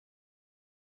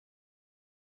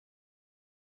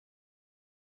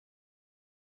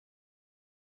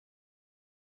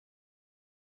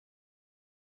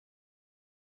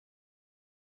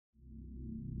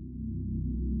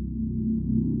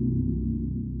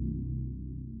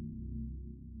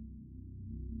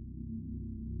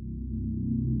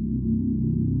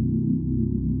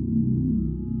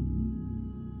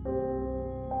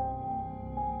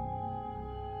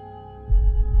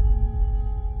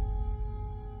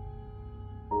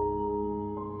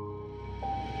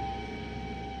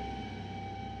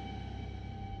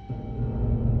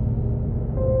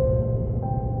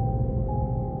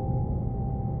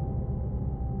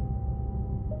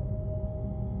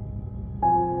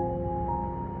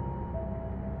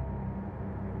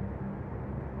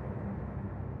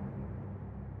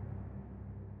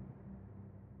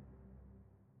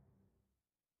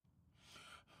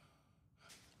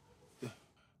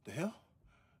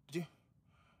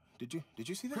Did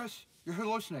you see that? Chris, you're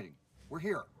hallucinating. We're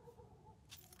here.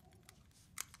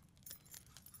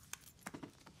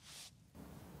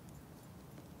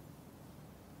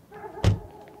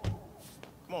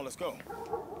 Come on, let's go.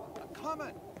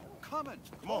 Coming. Come on.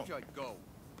 Told you I'd go.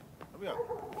 Hurry up.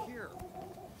 Here.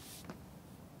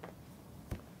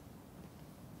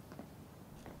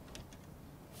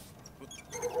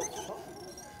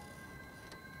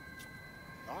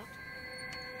 Locked?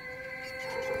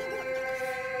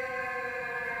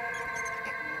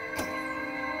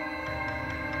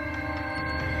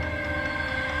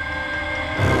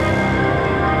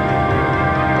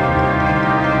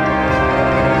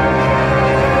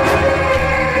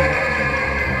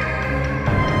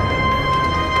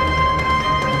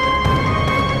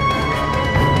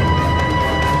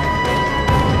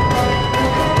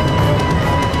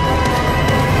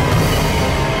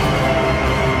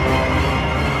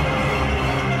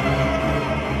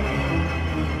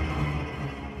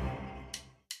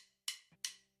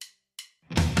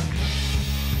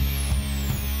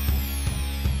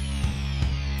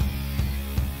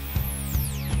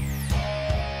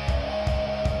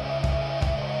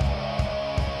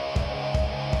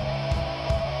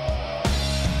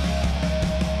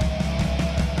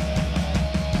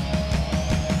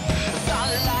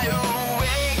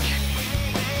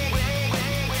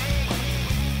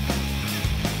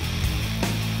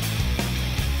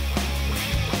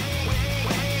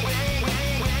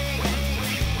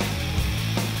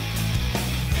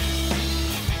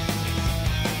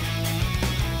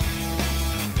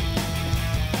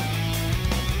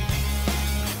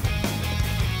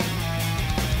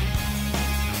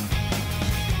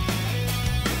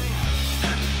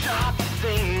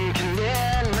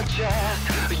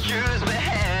 Use my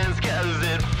hands 'cause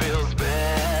it feels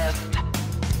best.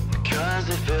 'Cause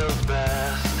it feels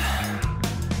best.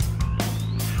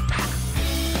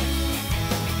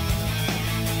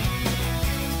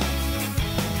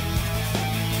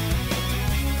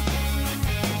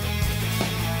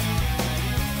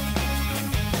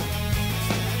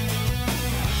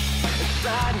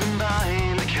 Inside my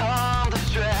mind, calm the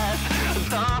stress.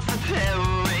 Thoughts are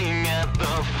tearing at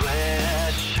the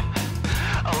flesh.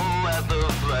 Oh, at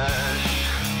the flesh.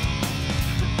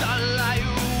 I lie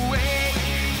awake.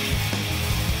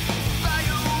 Lie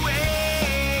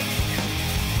awake.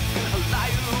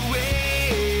 Lie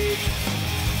awake.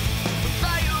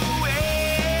 Lie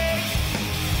awake.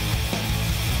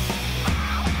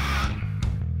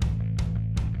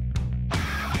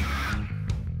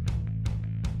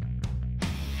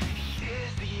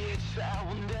 Here's the itch that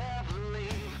will never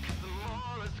leave. 'Cause the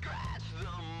more I scratch, the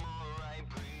more I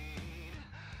bleed.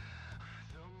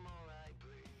 The more I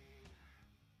bleed.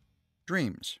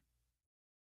 Dreams.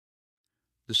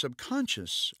 The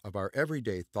subconscious of our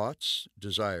everyday thoughts,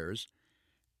 desires,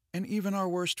 and even our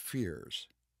worst fears.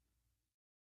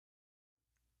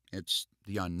 It's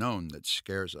the unknown that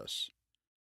scares us.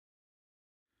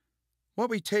 What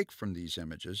we take from these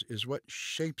images is what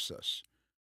shapes us.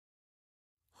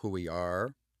 Who we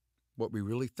are, what we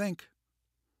really think,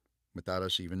 without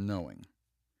us even knowing.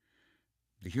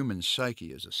 The human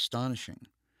psyche is astonishing.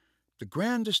 The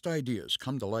grandest ideas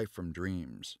come to life from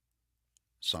dreams.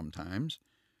 Sometimes,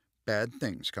 bad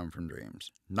things come from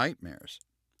dreams, nightmares.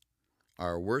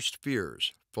 Our worst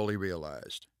fears fully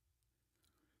realized.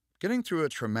 Getting through a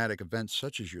traumatic event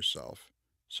such as yourself,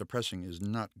 suppressing is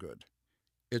not good.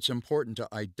 It's important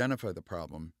to identify the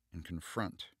problem and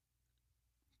confront.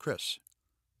 Chris,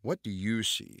 what do you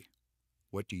see?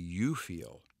 What do you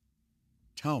feel?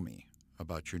 Tell me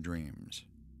about your dreams.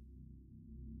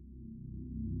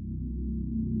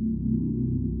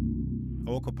 I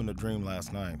woke up in a dream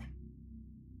last night.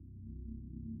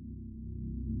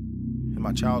 In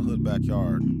my childhood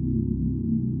backyard.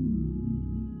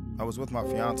 I was with my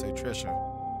fiancée, Trisha.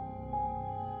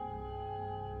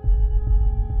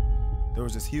 There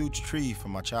was this huge tree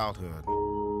from my childhood.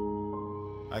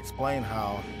 I explained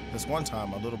how this one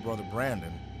time my little brother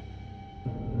Brandon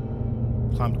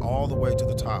climbed all the way to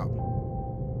the top.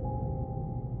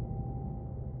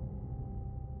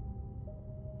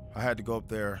 I had to go up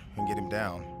there and get him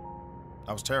down.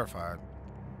 I was terrified.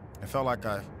 It felt like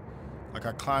I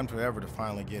climbed forever to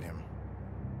finally get him.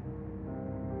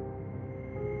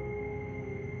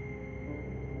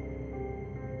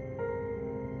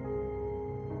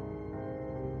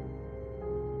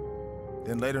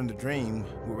 Then later in the dream,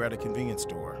 we were at a convenience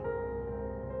store.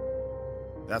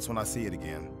 That's when I see it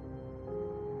again.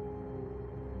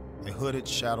 A hooded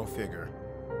shadow figure.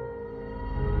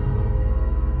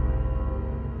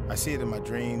 I see it in my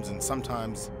dreams and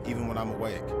sometimes even when I'm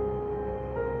awake.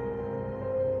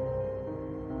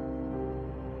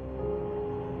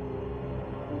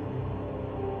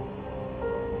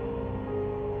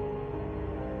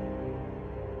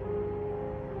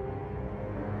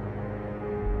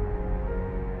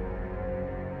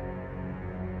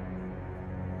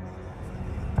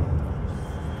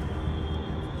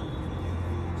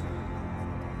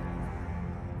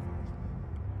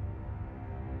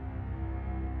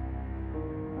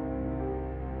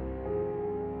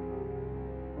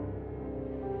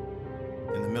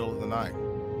 middle of the night.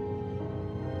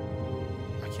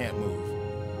 I can't move.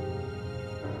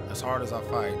 As hard as I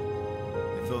fight,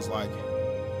 it feels like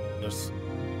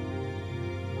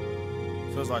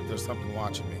there's something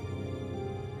watching me.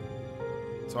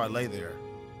 So I lay there,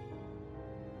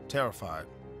 terrified.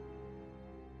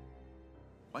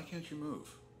 Why can't you move?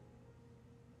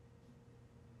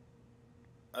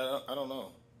 I don't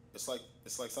know. It's like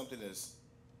something is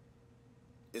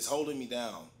holding me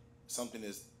down. Something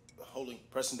is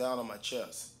pressing down on my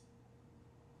chest.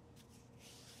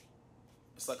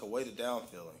 It's like a weighted down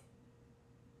feeling.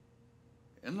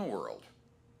 In the world,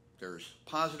 there's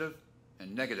positive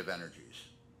and negative energies.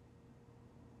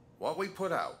 What we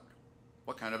put out,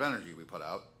 what kind of energy we put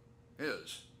out,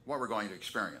 is what we're going to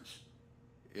experience.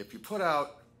 If you put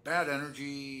out bad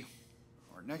energy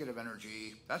or negative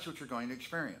energy, that's what you're going to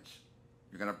experience.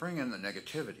 You're going to bring in the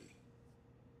negativity.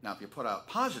 Now, if you put out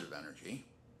positive energy,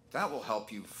 that will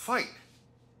help you fight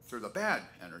through the bad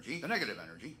energy, the negative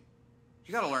energy.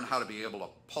 You got to learn how to be able to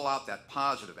pull out that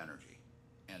positive energy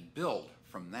and build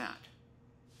from that.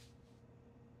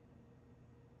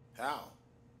 How?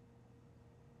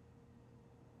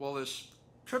 Well, this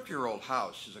trip to your old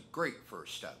house is a great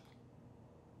first step.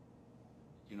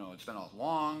 You know, it's been a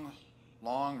long,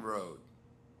 long road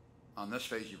on this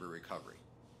phase of your recovery.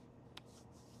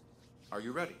 Are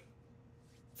you ready?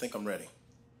 I think I'm ready.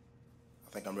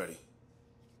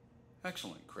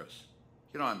 Excellent, Chris.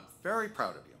 You know, I'm very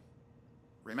proud of you.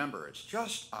 Remember, it's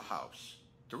just a house.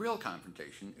 The real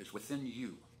confrontation is within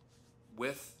you.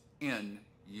 Within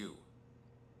you.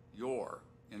 You're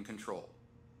in control.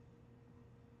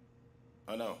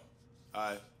 I know.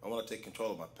 I want to take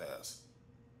control of my past.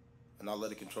 And not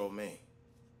let it control me.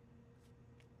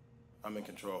 I'm in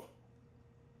control.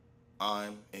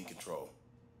 I'm in control.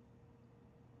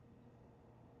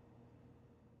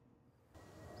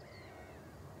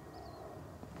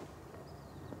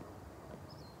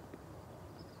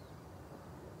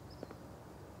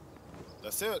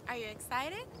 That's it. Are you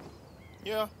excited?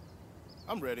 Yeah,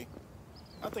 I'm ready.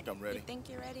 I think I'm ready. You think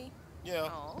you're ready? Yeah.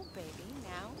 Oh, baby,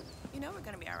 now, you know we're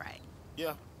gonna be all right.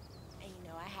 Yeah, And you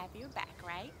know I have your back,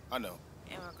 right? I know.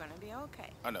 And we're gonna be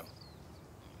okay. I know.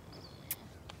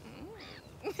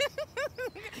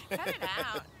 Cut it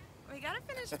out. We gotta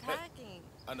finish packing.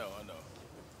 I know.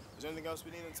 Is there anything else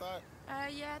we need inside?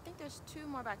 Yeah, I think there's 2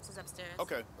 more boxes upstairs.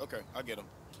 Okay, I'll get them.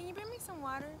 Can you bring me some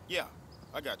water? Yeah,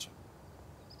 I got you.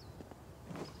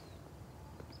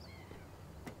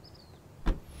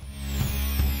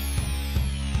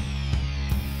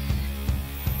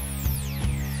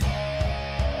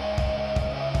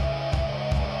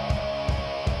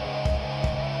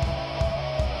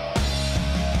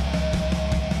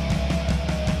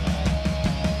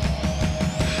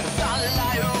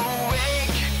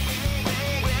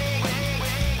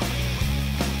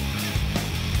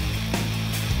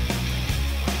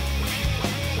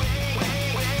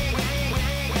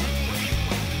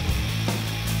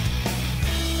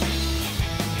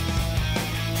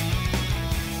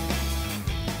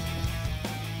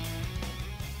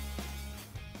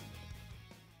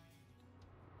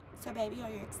 So, baby, are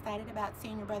you excited about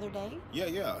seeing your brother Dave?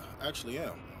 Yeah, actually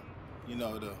am. You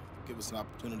know, to give us an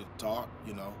opportunity to talk,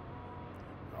 you know.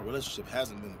 Our relationship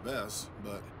hasn't been the best,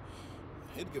 but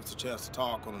it'd give us a chance to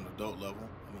talk on an adult level.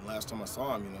 I mean, last time I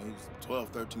saw him, you know, he was 12,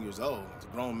 13 years old. He's a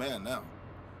grown man now.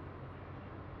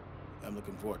 I'm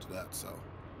looking forward to that, so.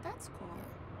 That's cool. Yeah.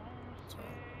 So,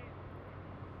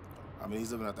 I mean,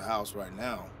 he's living at the house right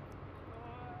now.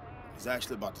 He's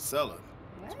actually about to sell it.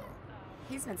 What? So.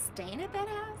 He's been staying at that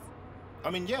house? I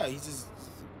mean, yeah, he's just,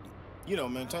 you know,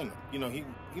 maintaining. You know, he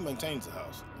maintains the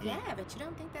house. I mean, Yeah, but you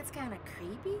don't think that's kind of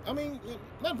creepy? I mean,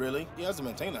 not really. He has to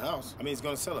maintain the house. I mean, he's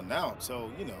going to sell it now, so,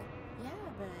 you know. Yeah,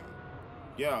 but...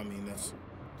 Yeah, I mean,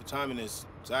 the timing is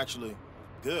actually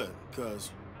good because,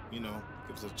 you know,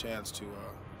 gives us a chance to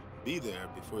be there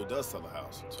before he does sell the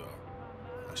house. So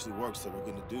it actually works that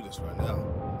we're going to do this right now.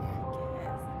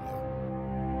 Yes. Yeah.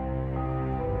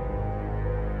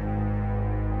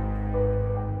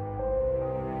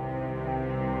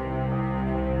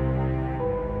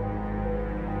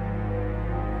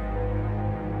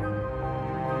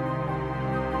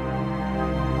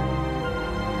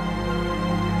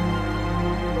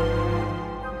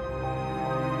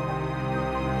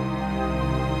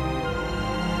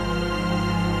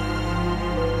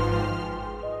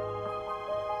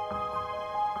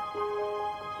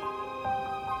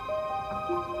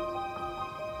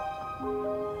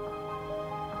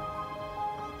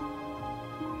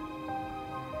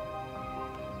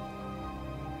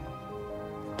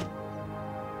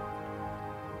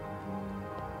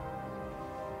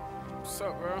 What's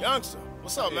up, bro? Youngster.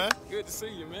 What's up, man? Good to see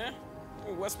you, man.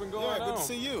 What's been going Yeah, on? good to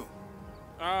see you.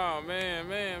 Oh, man.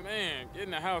 Getting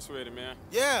the house ready, man.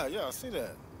 Yeah, I see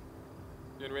that.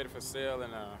 Getting ready for sale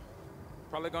and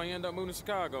probably gonna end up moving to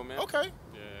Chicago, man. Okay.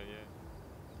 Yeah.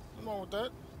 What's wrong with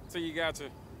that? So you got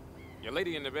your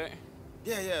lady in the back?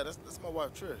 Yeah, that's my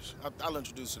wife, Trish. I'll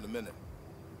introduce her in a minute.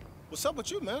 What's up with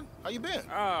you, man? How you been?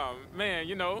 Oh, man,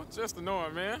 just the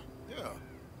norm, man. Yeah.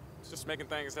 Just making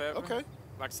things happen. Okay.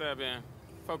 Like I said, I've been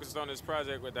focused on this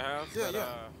project with the house. Yeah,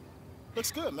 but,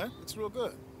 Looks good, man. Looks real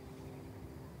good.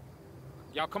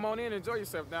 Y'all come on in and enjoy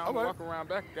yourself now. All right. Walk around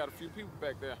back. Got a few people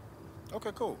back there.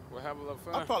 Okay, cool. We'll have a little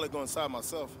fun. I'll probably go inside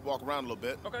myself, walk around a little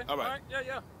bit. Okay. All right.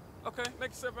 Yeah. Okay, make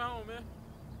yourself at home, man.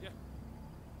 Yeah.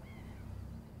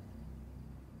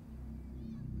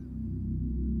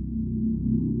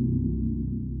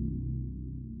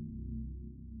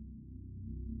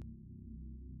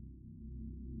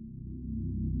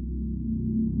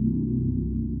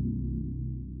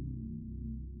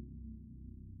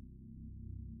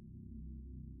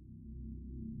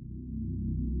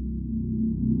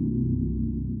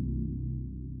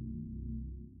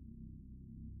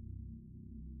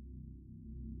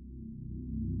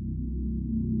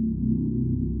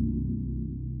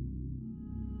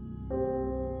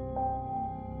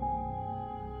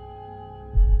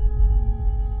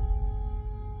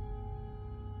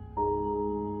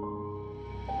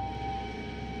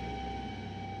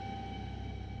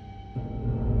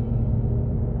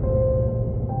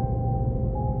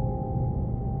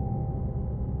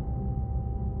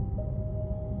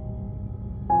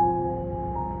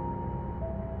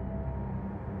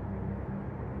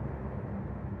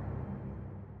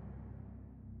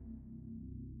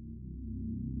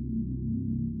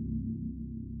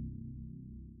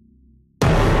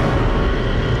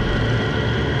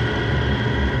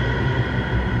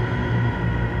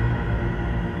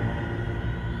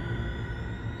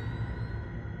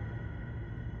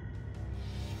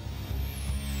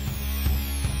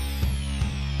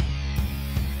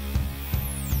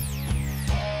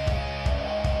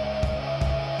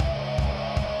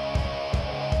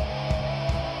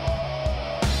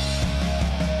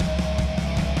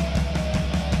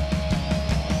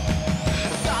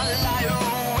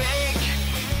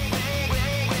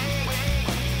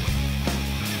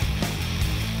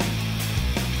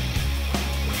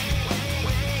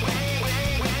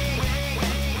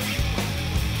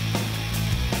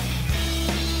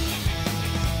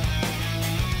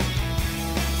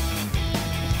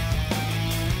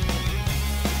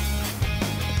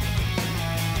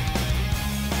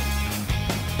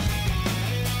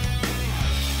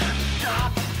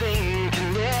 Stop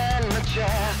thinking in my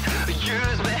chest.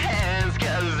 Use my hands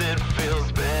 'cause it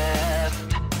feels best.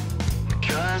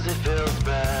 'Cause it feels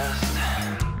best.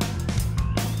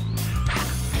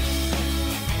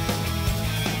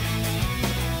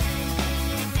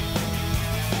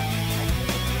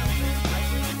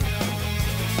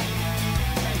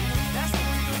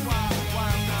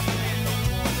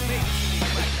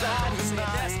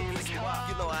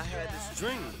 You know, I had this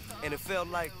dream, and it felt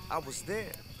like I was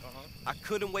there. I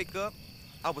couldn't wake up.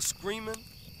 I was screaming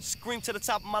to the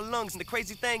top of my lungs, and the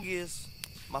crazy thing is,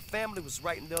 my family was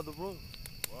right in the other room.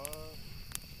 What?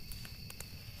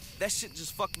 That shit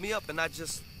just fucked me up, and I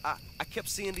kept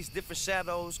seeing these different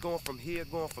shadows going from here,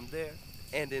 going from there.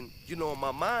 And then, in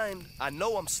my mind, I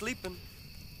know I'm sleeping,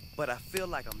 but I feel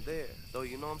like I'm there. So,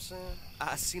 you know what I'm saying?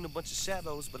 I seen a bunch of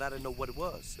shadows, but I didn't know what it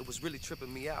was. It was really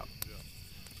tripping me out. Yeah.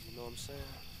 You know what I'm saying?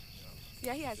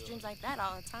 Yeah, he has dreams like that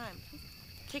all the time.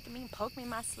 Kicking me, poke me in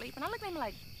my sleep. And I look at him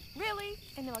like, really?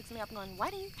 And he looks me up and going, why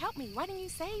didn't you help me? Why didn't you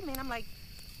save me? And I'm like,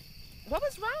 what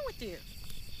was wrong with you?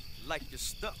 Like you're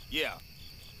stuck. Yeah.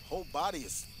 Whole body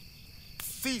is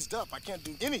seized up. I can't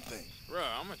do anything. Bro,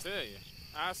 I'm gonna tell you,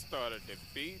 I started to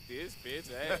beat this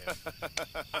bitch ass.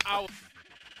 I was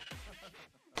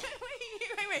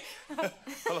Wait.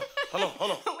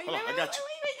 Hold on. Wait, I got you.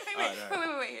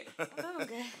 Wait. I'm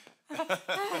good.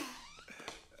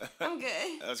 I'm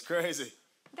good. That's crazy.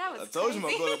 That was I told you my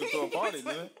crazy. brother could throw a party,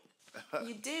 man.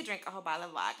 You did drink a whole bottle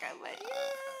of vodka, but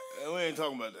yeah. We ain't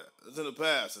talking about that. It's in the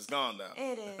past. It's gone now.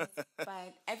 It is.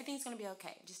 But everything's going to be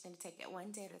okay. Just need to take it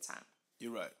one day at a time.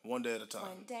 You're right. One day at a time.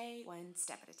 One day, one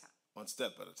step at a time. One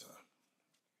step at a time.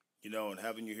 And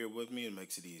having you here with me, it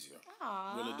makes it easier.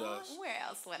 Aww. Really does. Where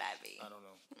else would I be? I don't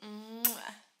know.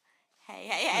 Mwah.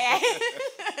 Hey.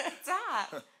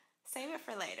 Stop. Save it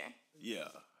for later. Yeah.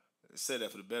 Say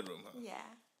that for the bedroom, huh? Yeah.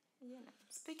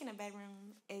 Speaking of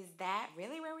bedroom, is that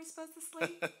really where we're supposed to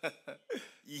sleep?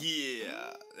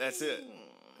 Yeah, that's it.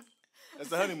 That's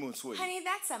the honeymoon suite. Honey,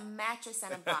 that's a mattress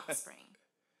and a box spring.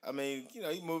 I mean,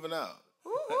 you're moving out.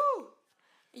 Woo-hoo.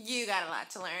 You got a lot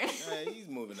to learn. Hey, he's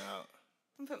moving out.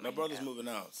 My brother's moving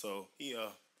out, so he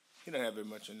didn't have very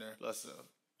much in there. Plus,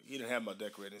 he didn't have my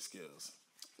decorating skills.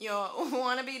 Your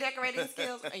wannabe decorating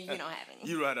skills, or you don't have any?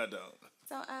 You're right, I don't.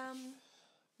 So,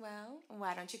 well,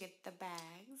 why don't you get the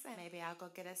bags, and maybe I'll go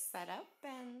get us set up,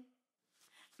 and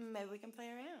maybe we can play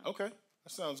around. Okay,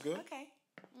 that sounds good. Okay.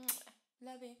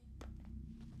 Love you.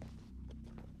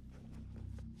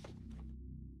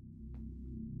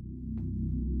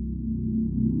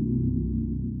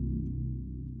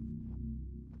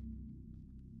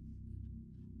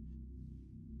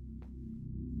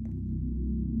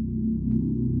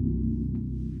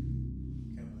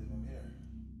 Can't believe I'm here.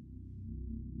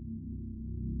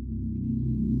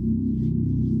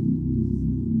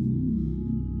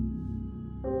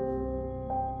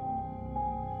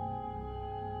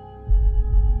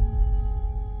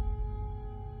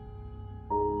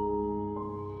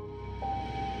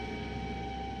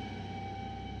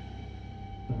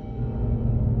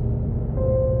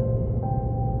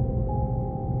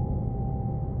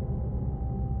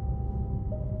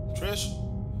 Trish?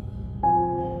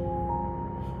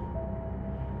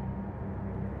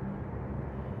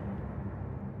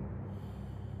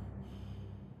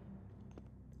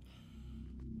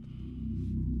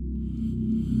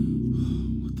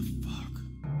 What the fuck?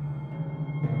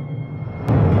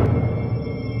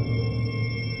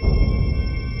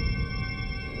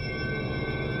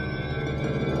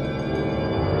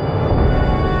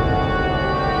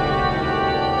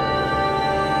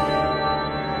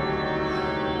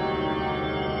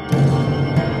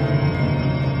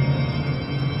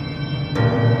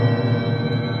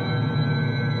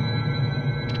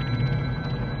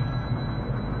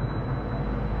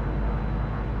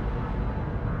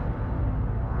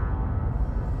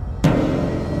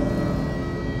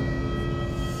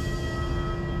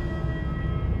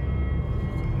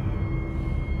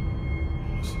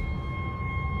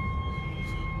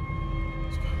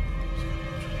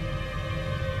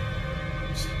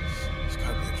 It's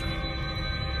gotta be a dream.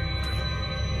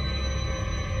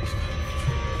 It's gotta be a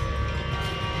dream.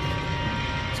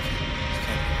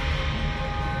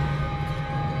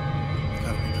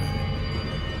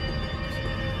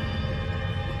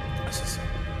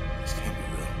 This can't be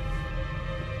real.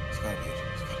 It's gotta be a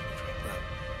dream.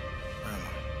 Where am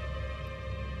I?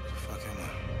 Where the fuck am I?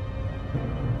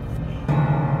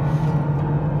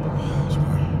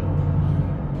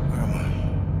 Where am I?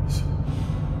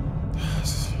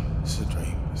 This is a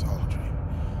dream. It's all a dream.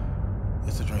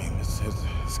 It's a dream.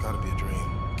 It's gotta be a dream.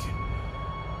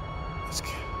 This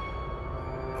can't be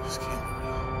real.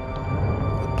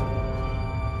 What?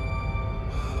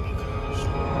 Oh my gosh.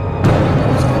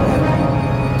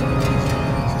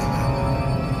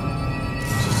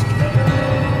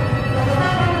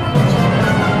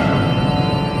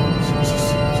 It's just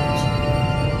a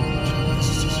dream. This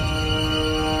is just a dream.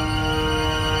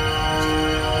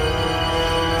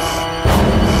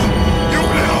 You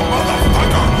little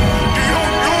motherfucker! Do you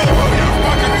know who you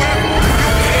fucking with?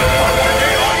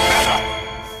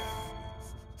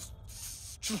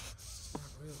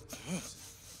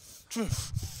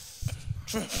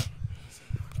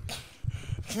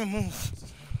 I can't move.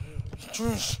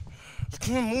 Trish, I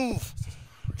can't move.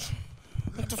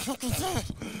 What the fuck is that?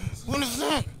 What is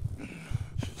that?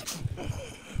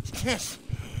 Yes.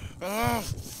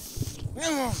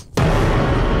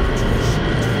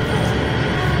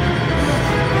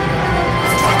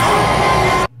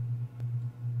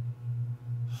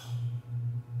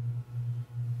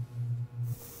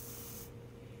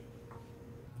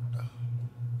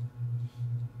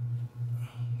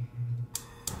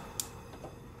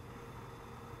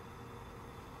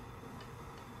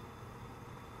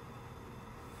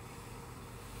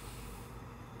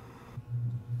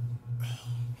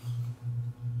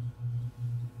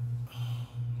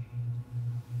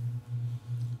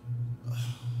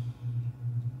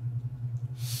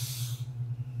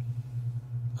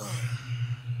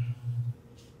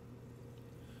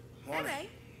 Hey, babe.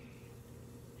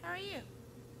 How are you?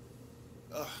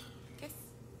 Guess.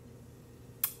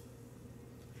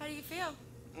 How do you feel?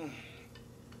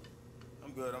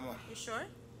 I'm good. You sure?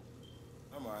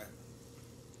 I'm alright.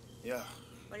 Yeah,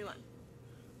 What do you want?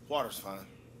 water's fine.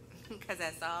 Because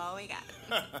that's all we got.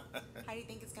 How do you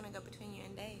think it's going to go between you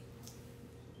and Dave?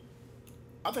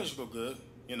 I think it should go good.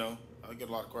 You know, I get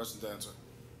a lot of questions to answer.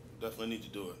 Definitely need to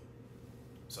do it.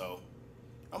 So,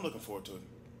 I'm looking forward to it.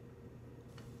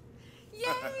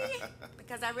 Yay!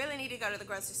 Because I really need to go to the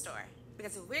grocery store.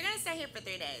 Because if we're going to stay here for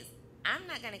 3 days, I'm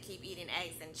not going to keep eating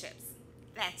eggs and chips.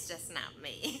 That's just not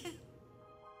me.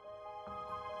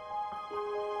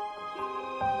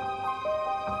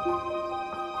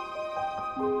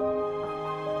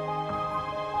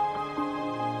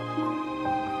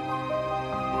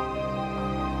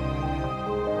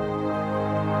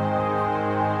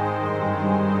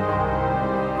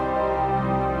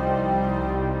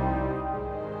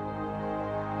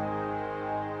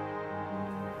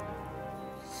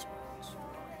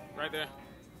 Right there.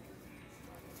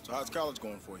 So how's college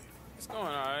going for you? It's going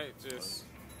all right. Just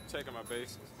checking my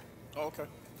bases. Oh, okay.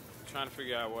 Trying to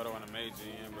figure out what I want to major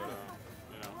in, but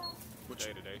you know,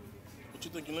 day to day. What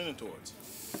you think you're leaning towards?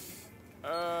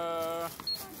 I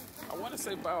want to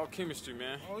say biochemistry,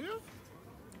 man. Oh, yeah?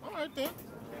 All right, then.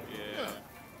 Yeah.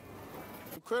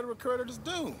 Credit where credit is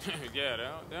due. Yeah,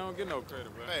 they don't get no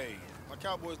credit, bro. Hey, my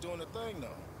Cowboy's doing the thing,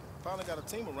 though. Finally got a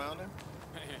team around him.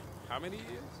 How many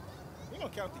years? We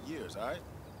don't count the years, all right?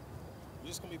 We're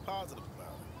just going to be positive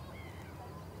about it.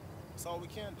 That's all we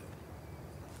can do.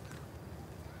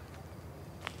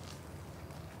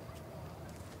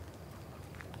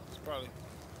 It's probably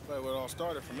where it all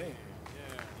started for me.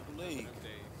 Yeah. The league. Them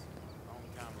days. Long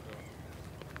time ago.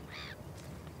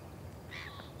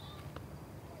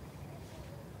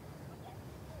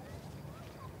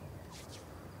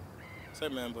 Say,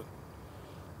 man, but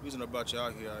the reason I brought you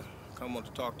out here, I kind of want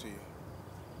to talk to you.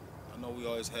 I know we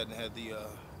always hadn't had the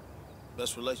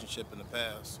best relationship in the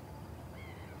past.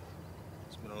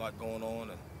 There's been a lot going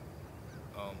on, and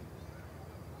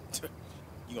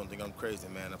you're gonna think I'm crazy,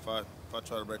 man. If I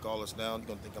try to break all this down, you're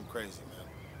gonna think I'm crazy, man.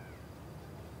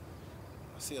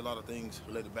 I see a lot of things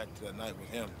related back to that night with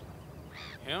him.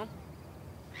 Him?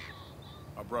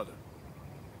 Our brother.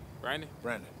 Brandon?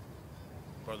 Brandon.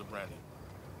 Brother Brandon.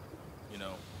 You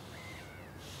know,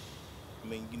 I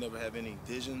mean, you never have any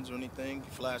visions or anything,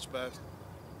 flashbacks?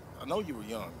 I know you were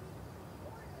young.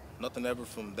 Nothing ever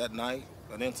from that night,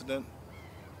 that incident?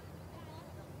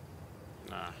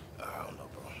 Nah. I don't know,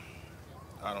 bro.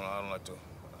 I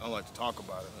don't like to talk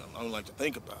about it. I don't like to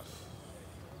think about it.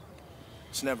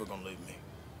 It's never gonna leave me.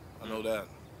 I know that.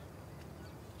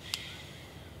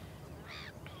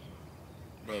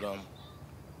 But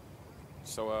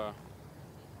So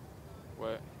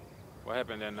what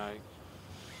happened that night?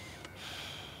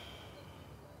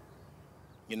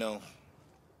 you know,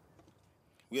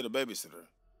 we had a babysitter.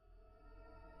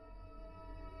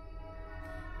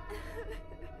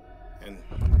 And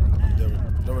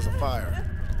there was a fire.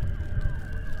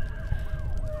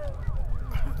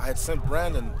 I had sent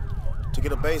Brandon to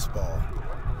get a baseball.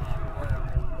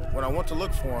 When I went to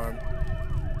look for him,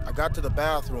 I got to the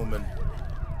bathroom and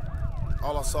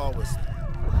all I saw was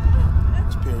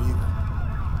pure evil.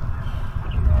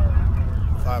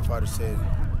 The firefighter said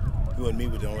you and me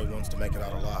were the only ones to make it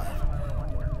out alive.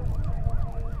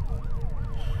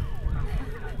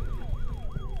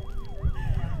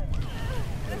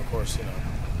 And of course, you know,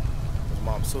 it was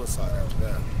mom's suicide after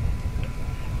that.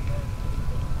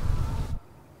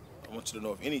 I want you to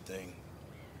know if anything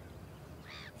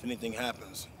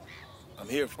happens, I'm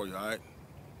here for you, all right?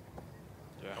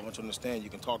 Yeah. I want you to understand you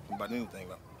can talk to me about anything.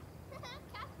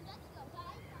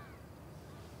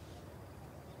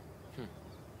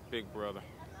 Big brother.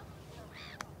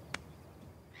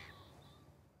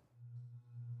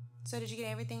 So did you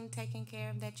get everything taken care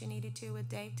of that you needed to with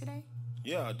Dave today?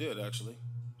 Yeah, I did, actually.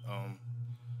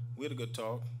 We had a good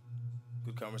talk,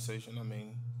 good conversation.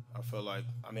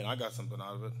 I got something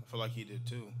out of it. I feel like he did,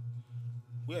 too.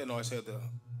 We hadn't always had the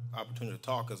opportunity to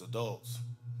talk as adults.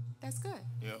 That's good.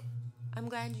 Yeah. I'm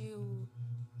glad you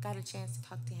got a chance to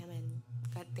talk to him and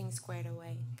got things squared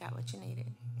away, got what you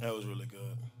needed. That was really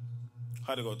good.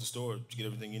 How'd it go at the store? Did you get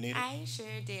everything you needed? I sure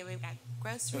did. We got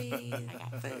groceries, I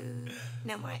got food,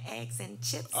 no more eggs and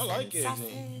chips. I like eggs.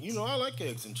 sausage. I like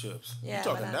eggs and chips. Yeah, You're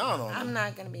talking but down on I'm them.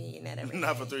 not going to be eating that every day.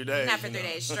 Not for 3 days. Not for 3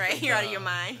 days straight. You're out of your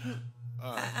mind.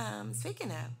 Right.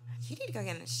 Speaking of, you need to go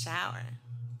get in the shower.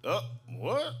 What?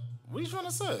 What are you trying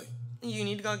to say? You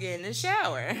need to go get in the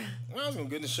shower. I was going to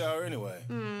get in the shower anyway.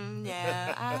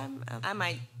 Yeah, I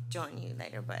might join you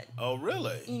later, but Oh,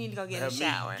 really? you need to go get in Have the me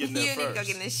shower. get You in there need to go first.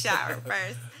 get in the shower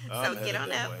first. I'm So get headed on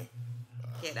that up. way.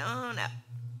 Get on up.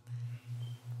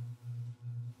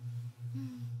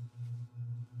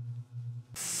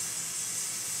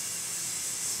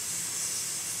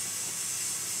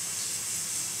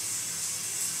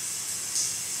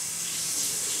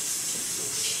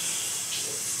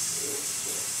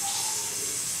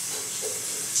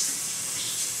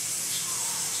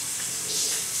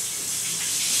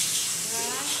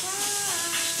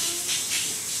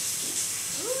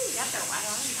 Ooh, you got the water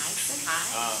on nice and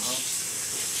high.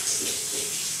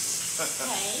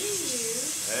 Hey, you.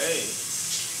 Hey.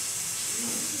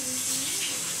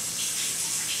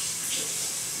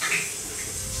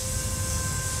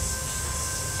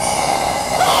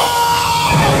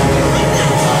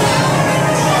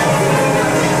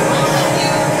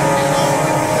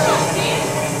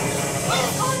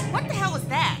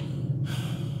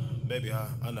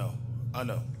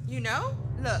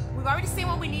 We've already seen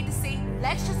what we need to see.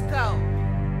 Let's just go.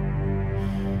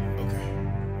 Okay.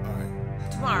 All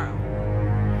right. Tomorrow.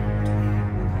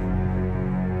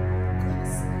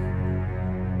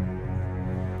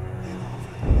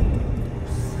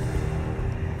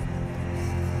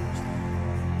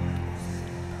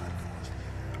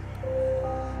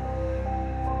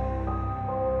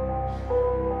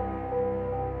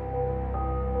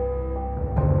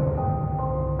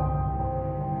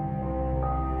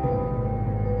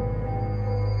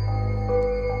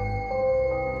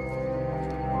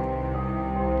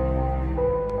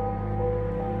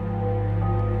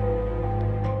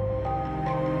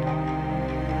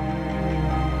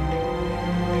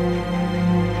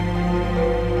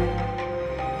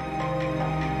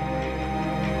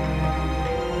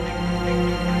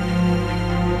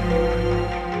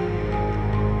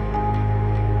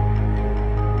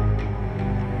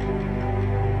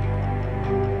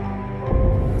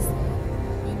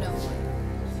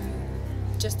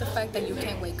 Just the fact that you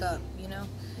can't wake up, you know,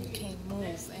 you can't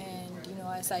move. And, you know,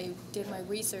 as I did my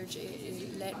research,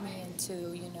 it led me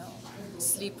into, you know,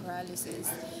 sleep paralysis.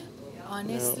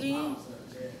 Honestly,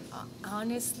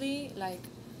 like,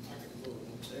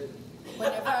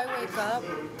 whenever I wake up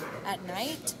at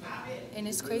night, and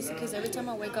it's crazy because every time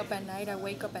I wake up at night, I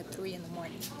wake up at 3 in the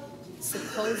morning.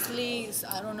 Supposedly,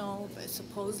 I don't know, but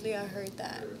supposedly I heard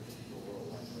that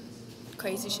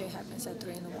crazy shit happens at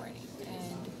 3 in the morning.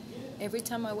 Every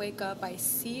time I wake up, I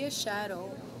see a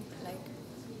shadow, like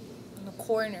in the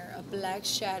corner, a black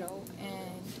shadow.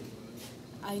 And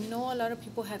I know a lot of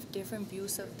people have different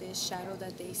views of this shadow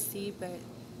that they see, but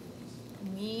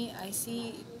me, I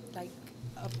see like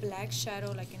a black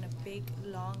shadow, like in a big,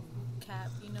 long cap,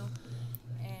 you know,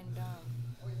 and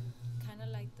kind of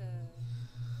like the,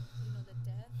 you know, the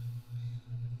death.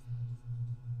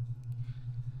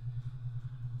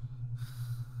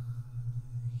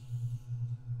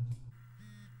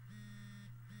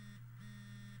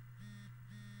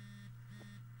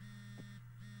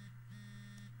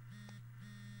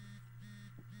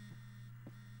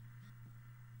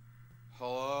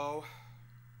 Hello?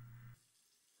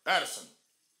 Addison,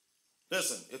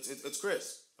 listen, it's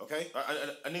Chris, okay?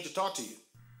 I need to talk to you.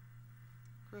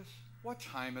 Chris, what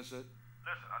time is it?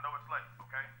 Listen, I know it's late,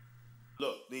 okay?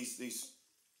 Look,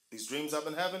 these dreams I've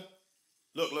been having.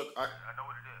 Look, I know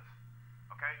what it is,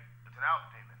 okay? It's an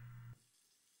ALP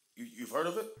demon. You've heard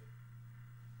of it?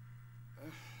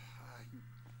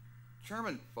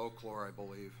 German folklore, I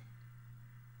believe.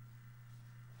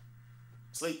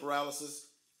 Sleep paralysis,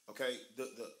 okay? The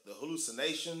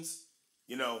hallucinations,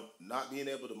 you know, not being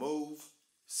able to move,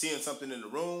 seeing something in the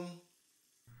room.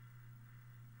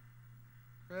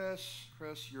 Chris,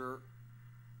 you're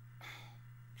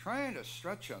trying to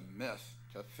stretch a myth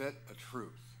to fit a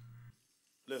truth.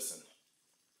 Listen,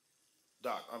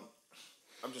 Doc,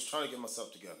 I'm just trying to get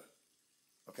myself together,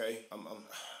 okay? I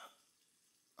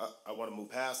want to move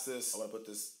past this. I want to put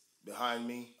this behind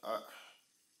me. I'm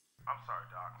sorry,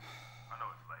 Doc. I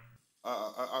know it's late.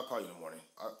 I'll call you in the morning.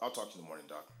 I'll talk to you in the morning,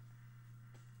 Doc.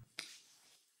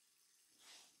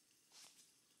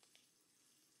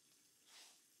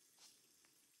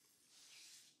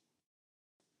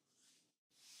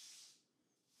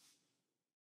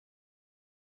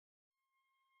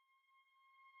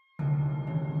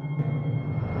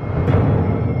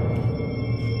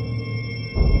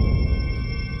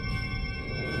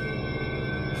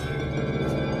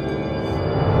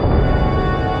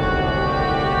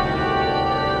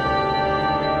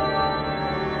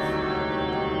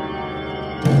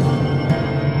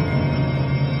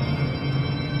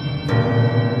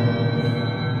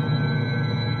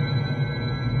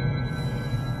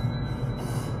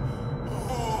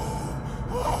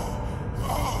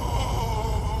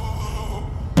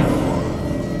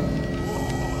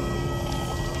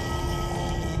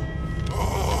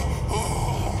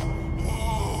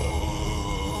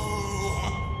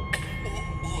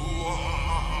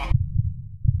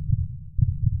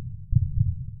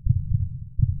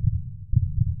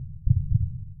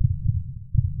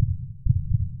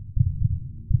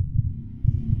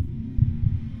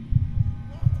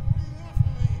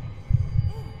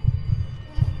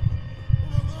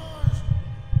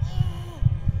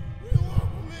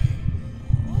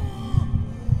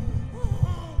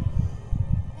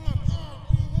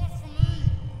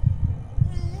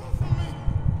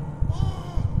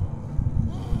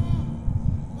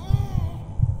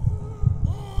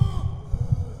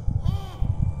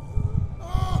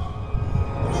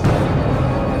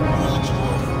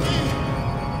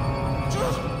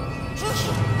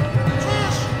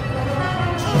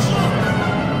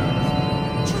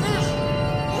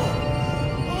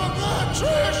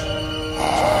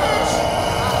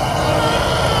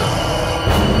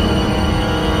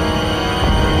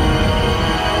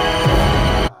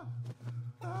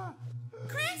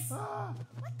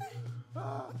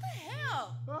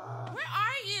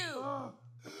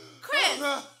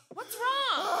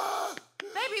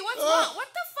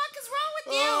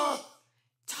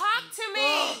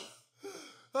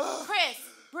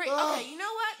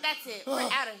 it. We're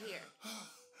out of here.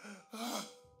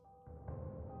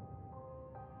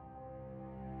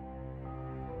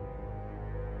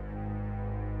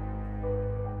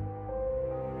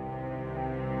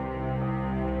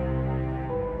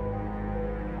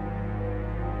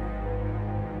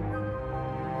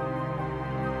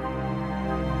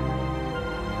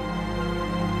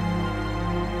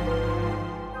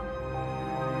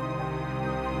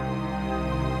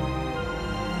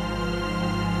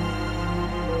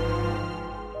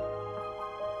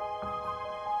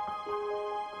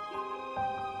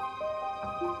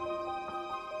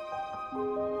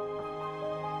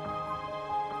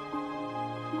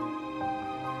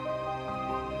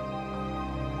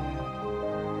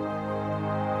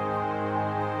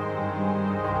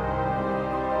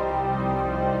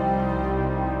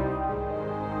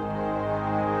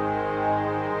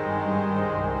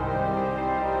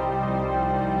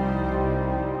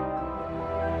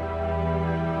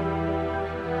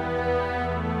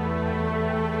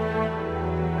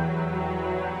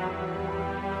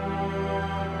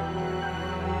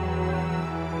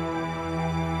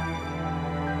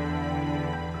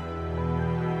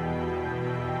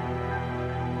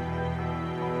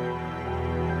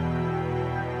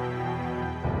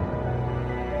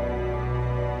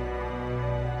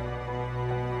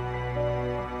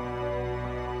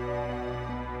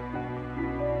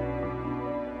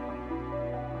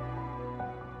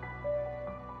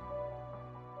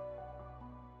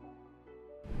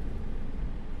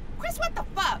 Chris, what the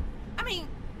fuck? I mean,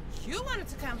 you wanted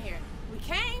to come here. We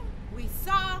came, we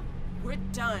saw, we're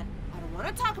done. I don't want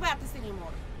to talk about this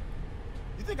anymore.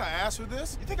 You think I asked for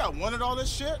this? You think I wanted all this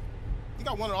shit? You think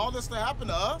I wanted all this to happen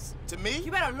to us? To me?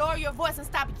 You better lower your voice and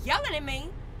stop yelling at me.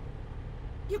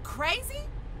 You crazy?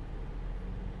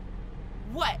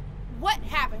 What? What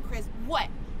happened, Chris? What?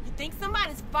 You think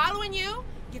somebody's following you?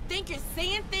 You think you're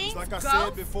seeing things? It's like I ghosts?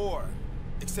 said before.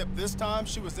 Except this time,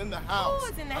 she was in the house.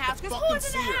 Who was in the I house? could Chris, fucking who was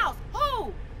in see the her. house?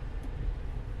 Who?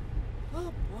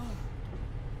 Oh, boy.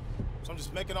 So I'm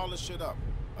just making all this shit up.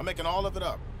 I'm making all of it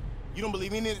up. You don't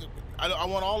believe me? I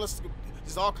want all this to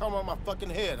just all come on my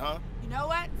fucking head, huh? You know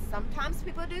what? Sometimes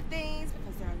people do things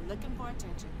because they're looking for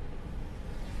attention.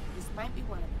 This might be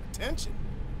one of them. Attention?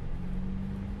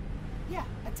 Yeah,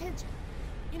 attention.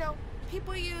 You know,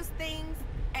 people use things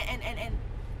and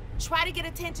try to get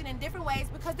attention in different ways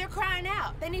because they're crying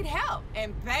out. They need help.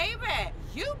 And baby,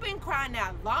 you've been crying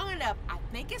out long enough. I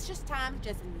think it's just time to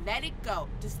just let it go.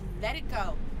 Just let it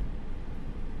go.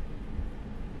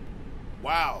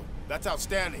 Wow, that's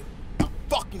outstanding.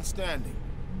 Fucking standing.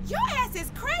 Your ass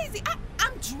is crazy.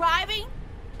 I'm driving.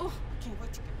 Oh, I can't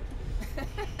wait to get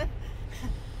rid of you.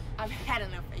 I've had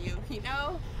enough of you, you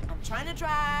know? I'm trying to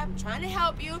drive, I'm trying to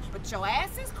help you, but your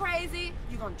ass is crazy.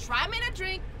 You're gonna try me to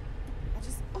drink.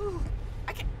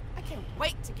 I can't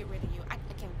wait to get rid of you. I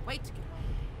can't wait to get home.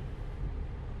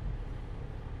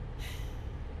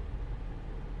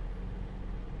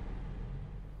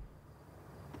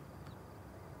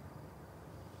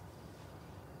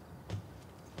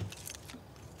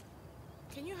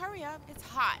 Can you hurry up? It's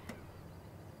hot.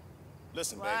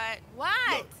 Listen, What? babe.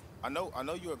 What? Look, I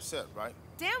know you're upset, right?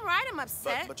 Damn right I'm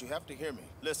upset. But you have to hear me.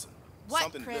 Listen. What,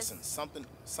 something, Chris? Listen,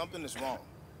 something is wrong.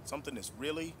 Something is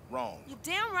really wrong. You're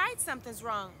damn right something's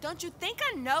wrong. Don't you think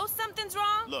I know something's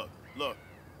wrong? Look.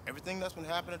 Everything that's been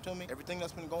happening to me, everything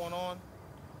that's been going on,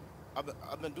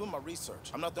 I've been doing my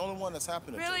research. I'm not the only one that's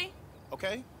happening to. Really?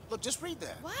 Okay? Look, just read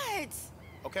that. What?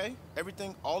 Okay?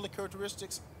 Everything, all the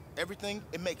characteristics, everything,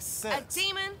 it makes sense. A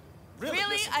demon? Really?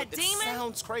 Listen, a demon? It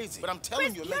sounds crazy, but I'm telling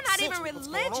Chris, you, it you're makes not sense even with what's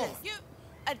going on. religious.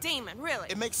 A demon, really?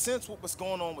 It makes sense what's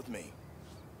going on with me.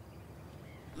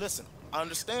 Listen, I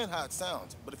understand how it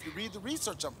sounds, but if you read the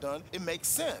research I've done, it makes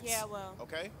sense. Yeah, well.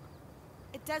 Okay?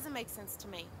 It doesn't make sense to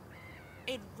me.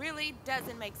 It really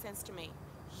doesn't make sense to me.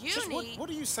 What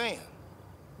are you saying?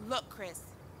 Look, Chris.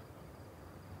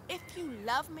 If you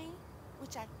love me,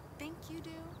 which I think you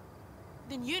do,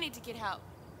 then you need to get help.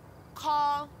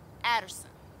 Call Anderson.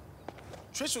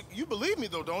 Trisha, you believe me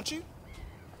though, don't you?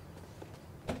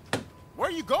 Where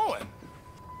are you going?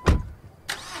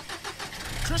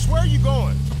 Trish, where are you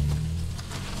going?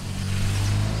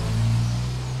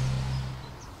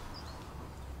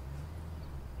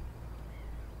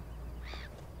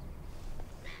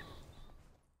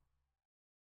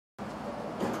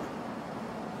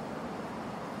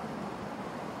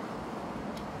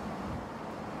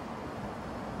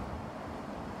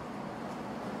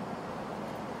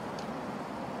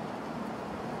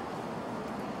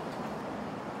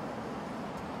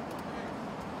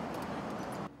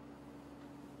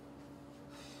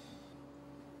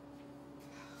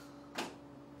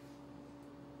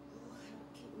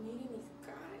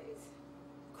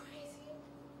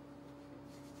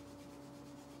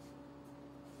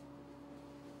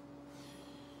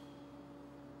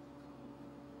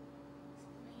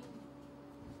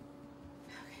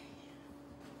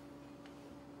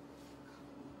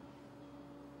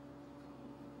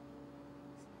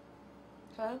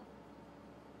 Hello?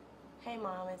 Hey,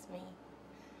 Mom, it's me.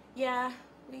 Yeah,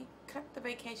 we cut the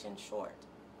vacation short.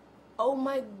 Oh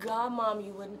my God, Mom,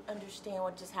 you wouldn't understand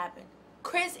what just happened.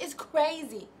 Chris is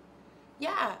crazy.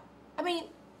 Yeah, I mean,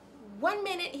 1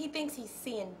 minute he thinks he's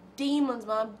seeing demons,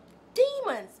 Mom.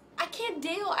 Demons! I can't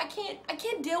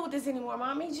deal with this anymore,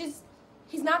 Mom. He's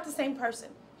not the same person.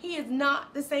 He is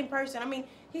not the same person. I mean,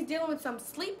 he's dealing with some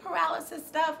sleep paralysis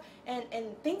stuff and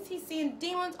thinks he's seeing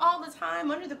demons all the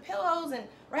time under the pillows and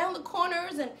around the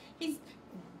corners, and he's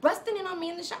busting in on me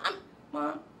in the shop.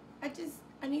 Mom, I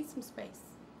need some space.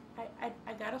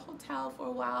 I got a hotel for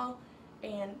a while,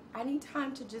 and I need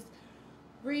time to just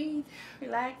breathe,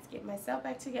 relax, get myself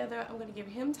back together. I'm gonna give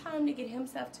him time to get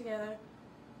himself together,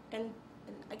 and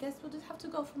I guess we'll just have to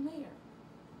go from there.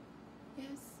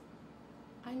 Yes,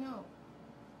 I know.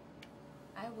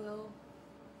 I will.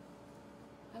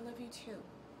 I love you too.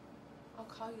 I'll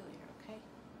call you later, okay?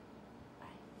 Bye.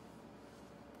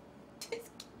 Just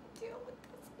can't deal with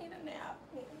this. Need a nap.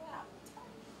 Need a nap.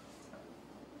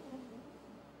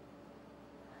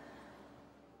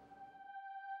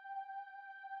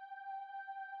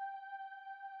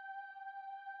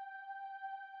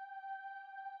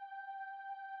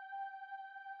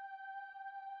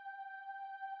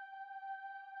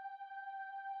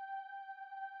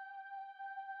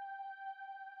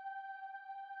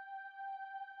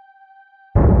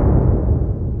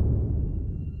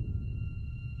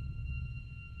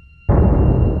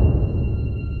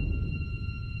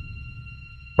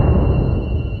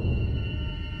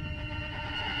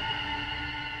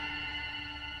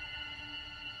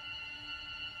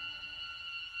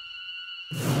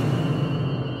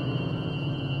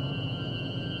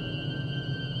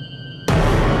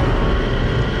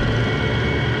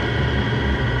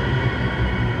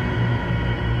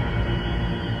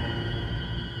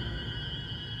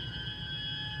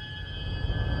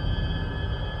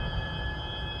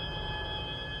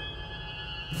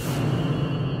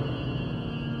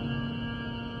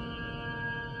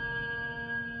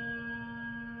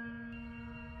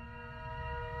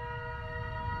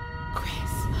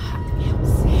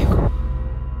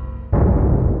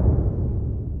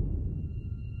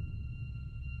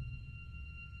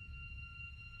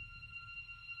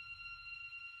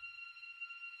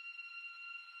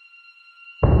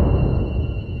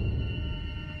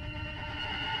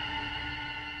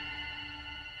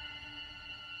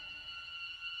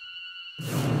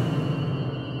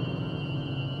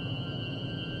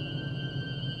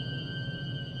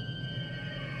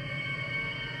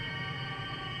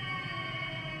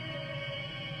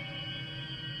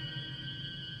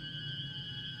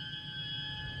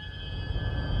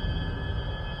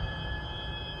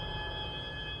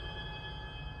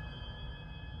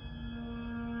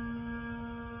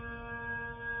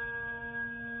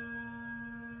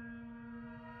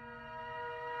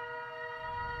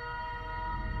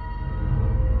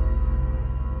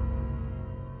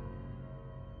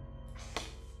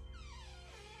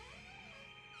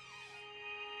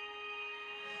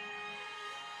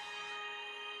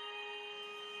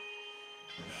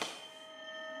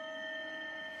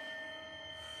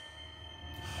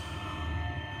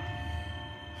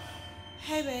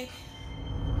 Hey, babe.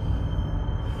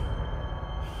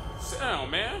 Sit down,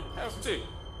 man. Have some tea.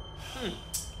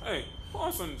 Hey, pour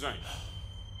on some drink.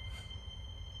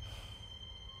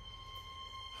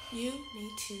 You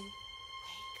need to wake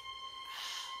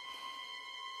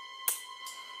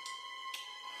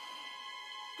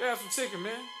Get have some chicken,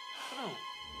 man. Come on.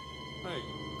 Hey,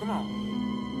 come on.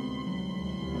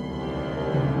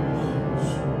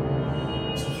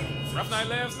 Rough night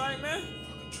last night, man?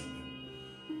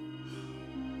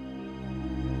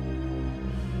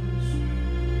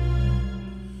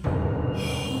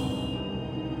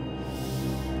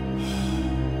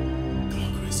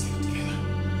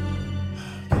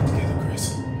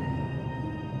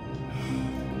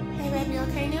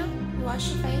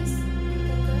 wash your face?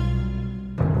 Everything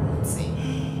good? Let's see.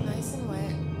 Nice and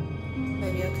wet.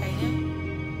 Baby, okay now?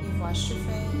 You've washed your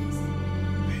face.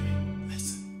 Baby,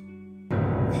 listen.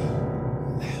 We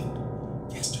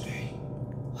left yesterday.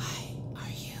 Why are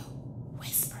you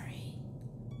whispering?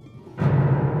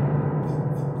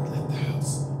 We left the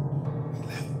house. We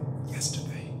left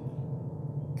yesterday.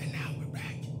 And now we're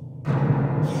back.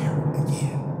 Here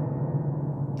again.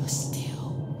 You're still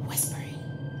whispering.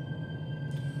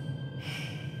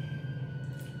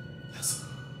 Listen.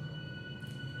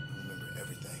 I remember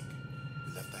everything.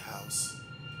 We left the house.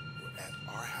 We're at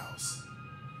our house.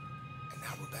 And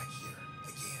now we're back here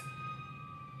again.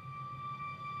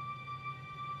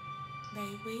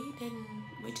 Babe,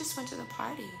 we just went to the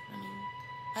party. I mean,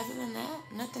 other than that,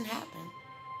 nothing happened.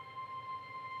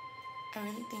 I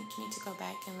really think you need to go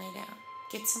back and lay down.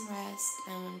 Get some rest,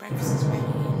 and when breakfast is ready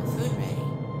and the food ready,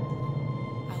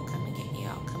 I'll come and get you.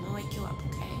 I'll come and wake you up,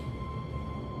 okay?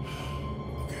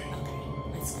 Okay. Okay,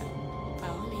 let's go.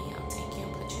 Follow me. I'll take you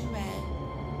and put you in bed.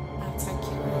 I'll tuck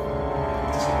you in.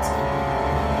 Put the sheets on.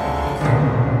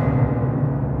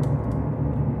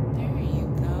 There you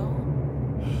go.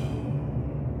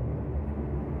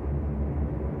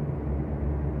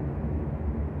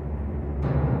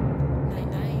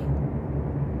 Night-night.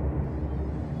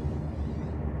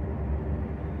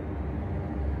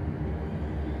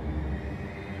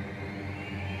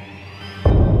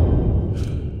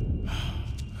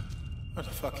 Where the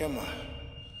fuck am I?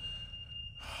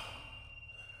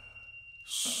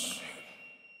 Shit.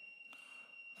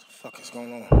 What the fuck is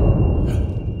going on?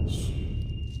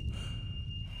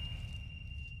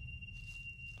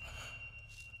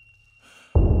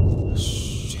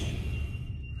 Shit.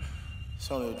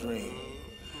 It's only a dream.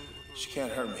 She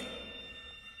can't hurt me.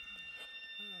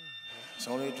 It's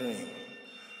only a dream.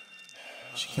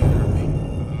 She can't hurt me.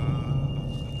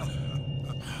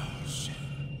 Shit.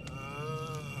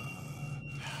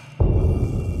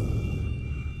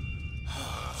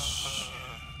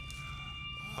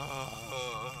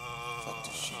 Fuck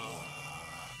this shit.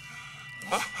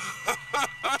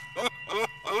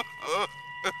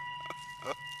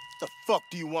 The fuck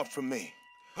do you want from me?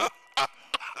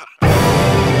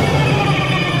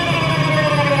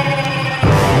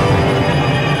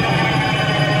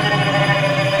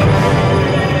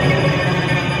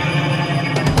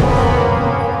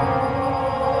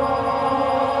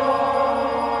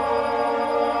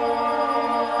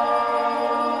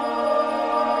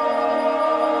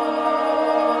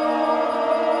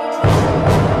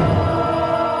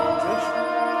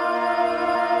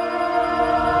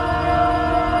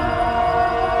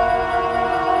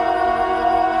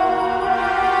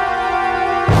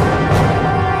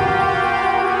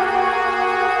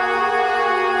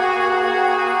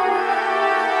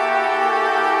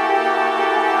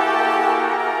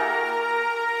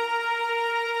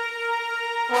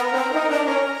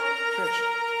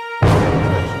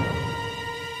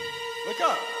 Wake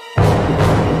up!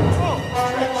 Oh,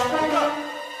 Trish, wake up!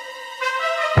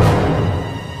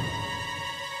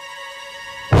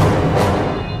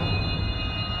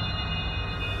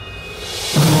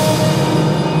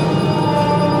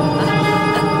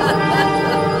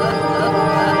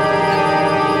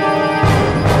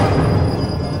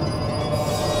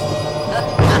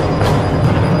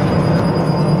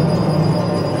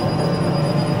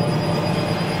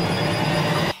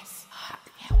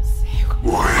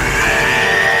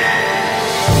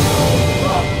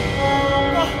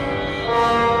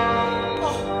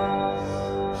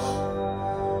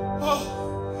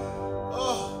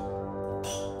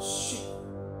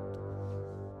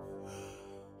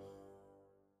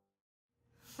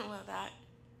 Well, that,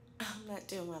 I'm not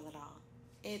doing well at all.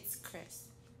 It's Chris.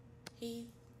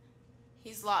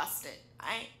 He's lost it.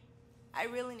 I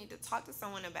really need to talk to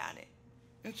someone about it.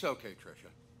 It's okay,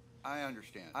 Tricia. I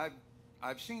understand.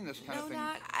 I've seen this kind of thing. No,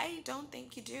 Doc, I don't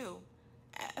think you do.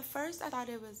 At first, I thought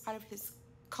it was part of his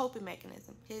coping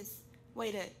mechanism, his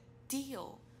way to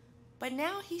deal. But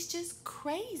now he's just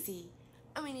crazy.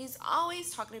 I mean, he's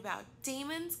always talking about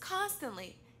demons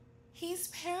constantly. He's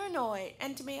paranoid.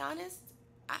 And to be honest,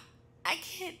 I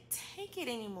can't take it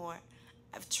anymore.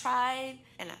 I've tried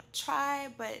and I've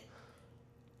tried, but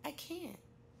I can't.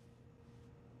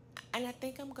 And I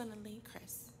think I'm gonna leave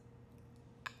Chris.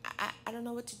 I don't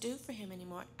know what to do for him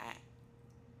anymore.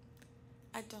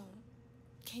 I don't.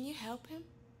 Can you help him?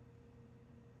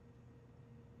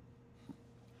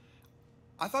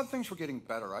 I thought things were getting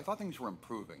better. I thought things were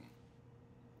improving.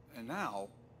 And now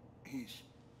he's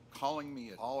calling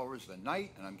me at all hours of the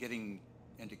night, and I'm getting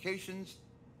indications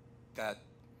that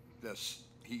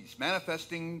he's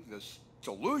manifesting this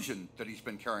delusion that he's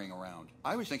been carrying around.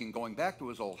 I was thinking going back to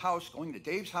his old house, going to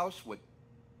Dave's house would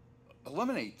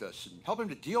eliminate this and help him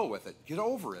to deal with it, get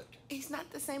over it. He's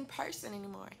not the same person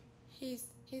anymore. He's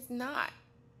not.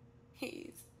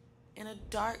 He's in a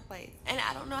dark place, and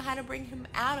I don't know how to bring him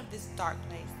out of this dark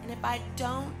place. And if I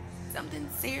don't, something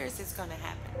serious is gonna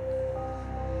happen.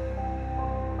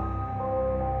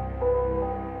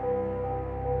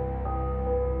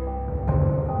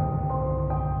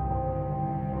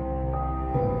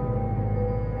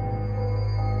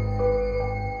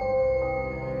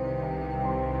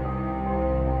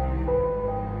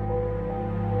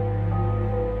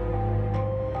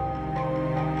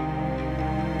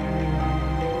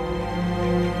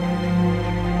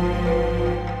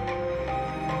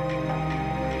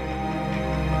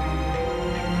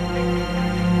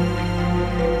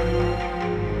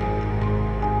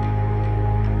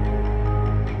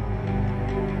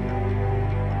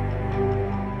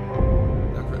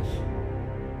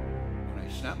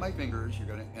 snap my fingers, you're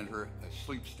going to enter a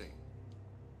sleep state.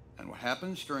 And what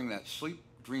happens during that sleep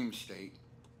dream state,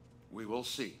 we will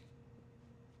see.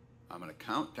 I'm going to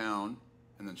count down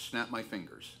and then snap my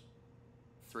fingers.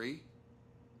 3,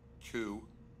 2,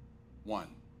 1.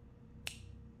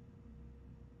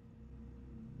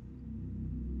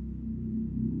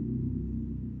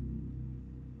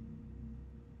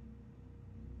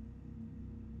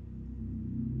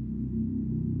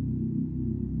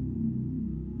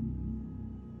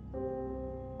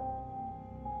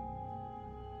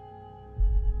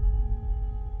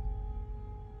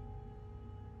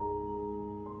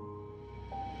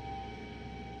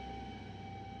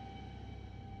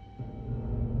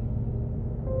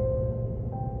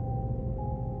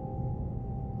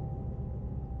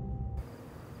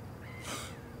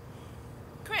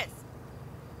 Chris.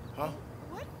 Huh?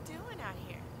 What are you doing out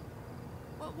here?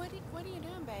 What are you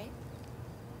doing, babe?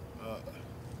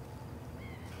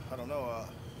 I don't know,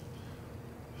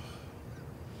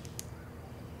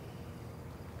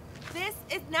 This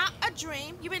is not a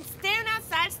dream. You've been standing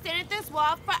outside, staring at this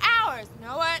wall for hours. You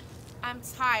know what? I'm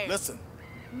tired. Listen.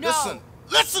 No.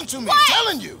 Listen to me. What?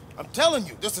 I'm telling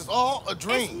you, this is all a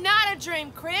dream. It's not a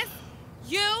dream, Chris.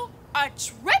 You are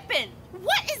tripping.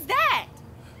 What is that?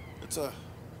 It's a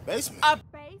basement. A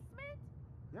basement?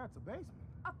 Yeah, it's a basement.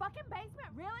 A fucking basement?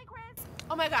 Really, Chris?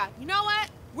 Oh my God. You know what?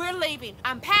 We're leaving.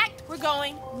 I'm packed. We're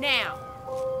going now.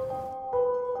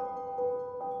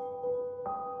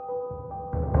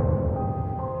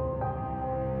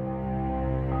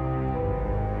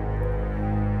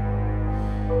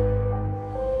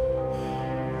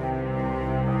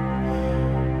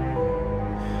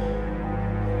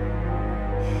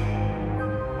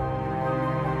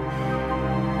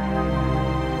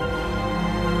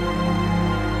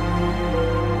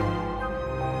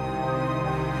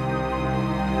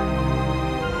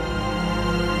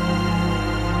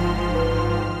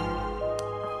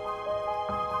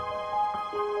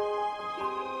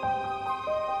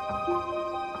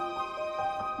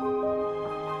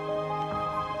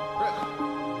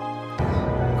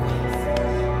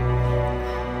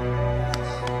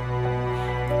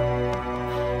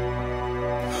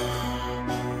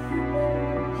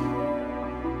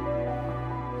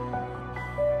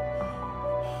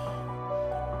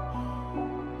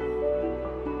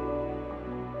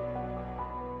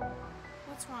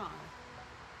 What's wrong?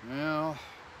 Well,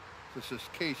 it's this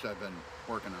case I've been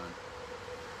working on.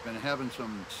 Been having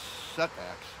some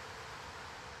setbacks.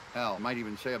 Hell, might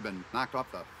even say I've been knocked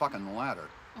off the fucking ladder.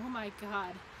 Oh my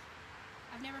God.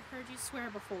 I've never heard you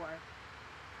swear before.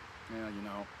 Yeah, you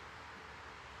know.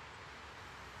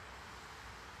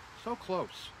 So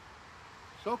close.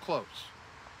 So close.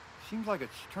 Seems like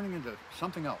it's turning into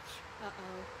something else.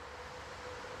 Uh-oh.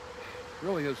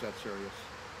 Really is that serious.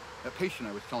 That patient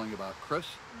I was telling you about, Chris,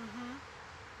 Mm-hmm.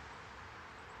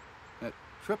 that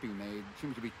trip he made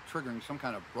seems to be triggering some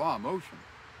kind of raw emotion.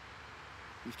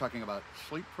 He's talking about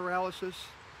sleep paralysis,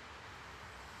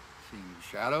 seeing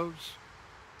shadows.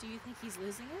 Do you think he's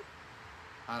losing it?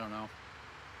 I don't know.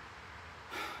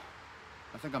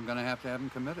 I think I'm gonna have to have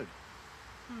him committed.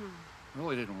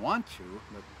 Really didn't want to,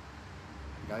 but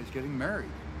the guy's getting married.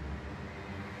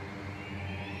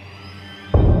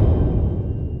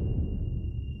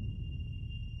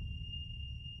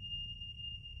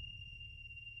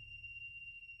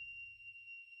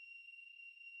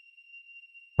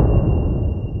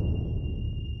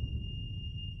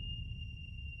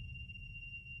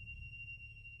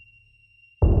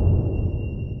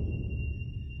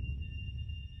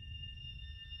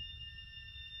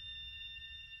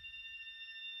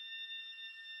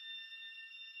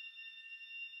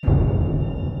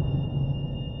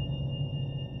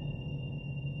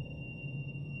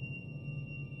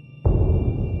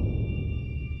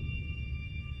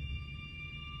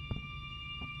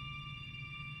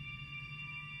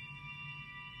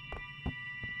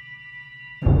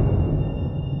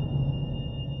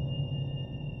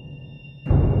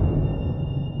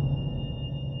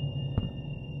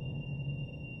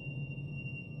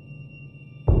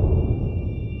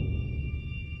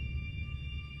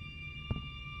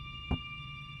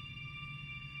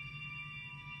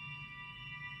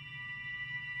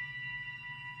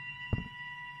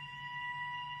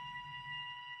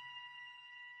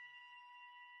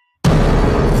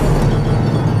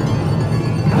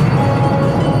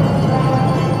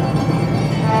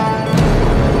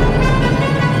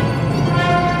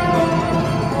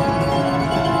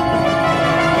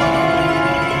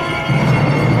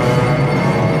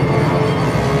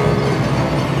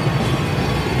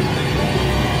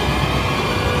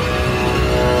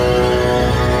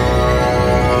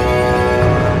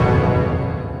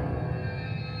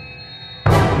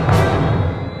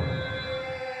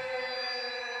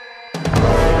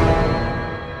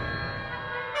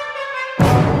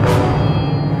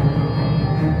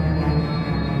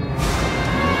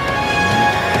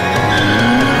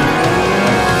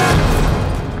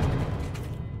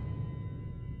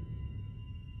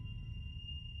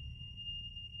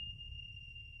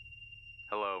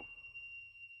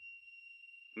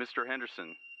 Mr.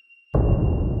 Henderson,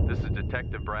 this is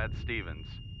Detective Brad Stevens.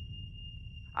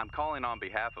 I'm calling on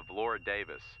behalf of Laura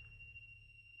Davis,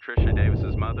 Tricia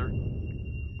Davis's mother.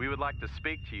 We would like to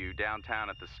speak to you downtown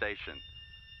at the station.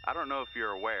 I don't know if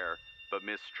you're aware, but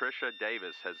Miss Tricia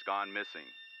Davis has gone missing.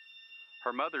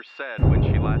 Her mother said when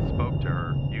she last spoke to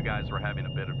her, you guys were having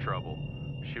a bit of trouble.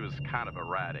 She was kind of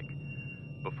erratic.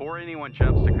 Before anyone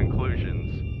jumps to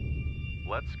conclusions,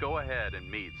 let's go ahead and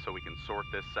meet so we can sort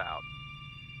this out.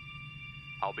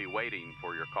 I'll be waiting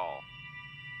for your call.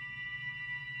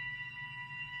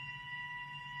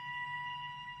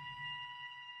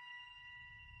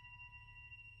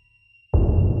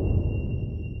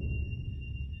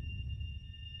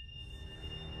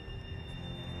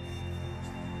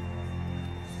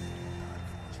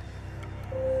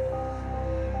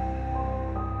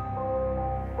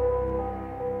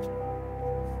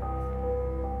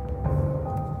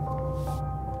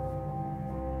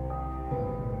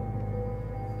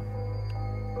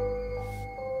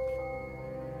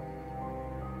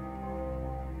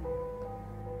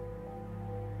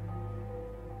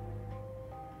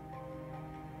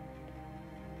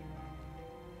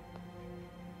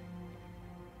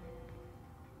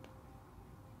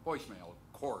 Voicemail,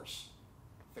 of course.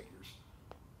 Figures.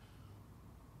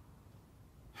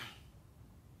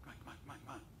 Come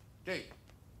on. Dave,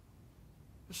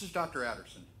 this is Dr.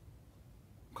 Anderson.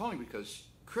 I'm calling because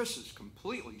Chris is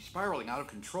completely spiraling out of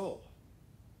control.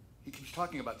 He keeps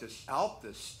talking about this ALP,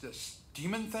 this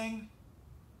demon thing.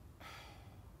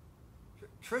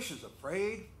 Trish is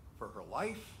afraid for her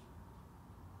life.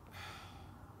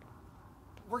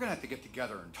 We're gonna have to get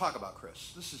together and talk about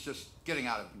Chris. This is just getting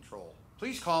out of control.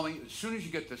 Please call me as soon as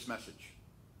you get this message.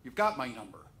 You've got my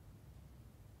number.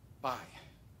 Bye.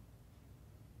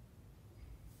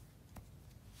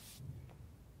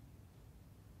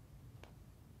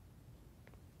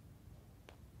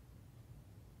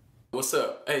 What's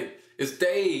up? Hey, it's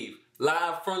Dave,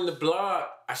 live from the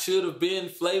block. I should have been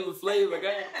Flavor. I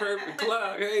got a perfect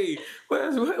clock. Hey,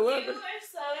 what? You are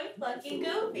so fucking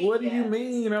goofy. What do you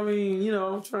mean? I mean, you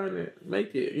know, I'm trying to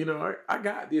make it. You know, I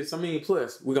got this. I mean,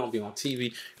 plus, we're going to be on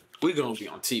TV. We're going to be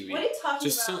on TV. What are you talking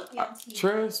just about? Soon, on TV?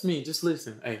 Trust me. Just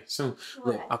listen. Hey, soon. What?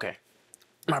 Look, okay.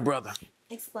 My brother.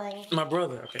 Explain. My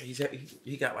brother, okay,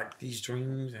 he got like these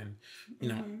dreams and, you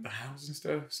know, the house and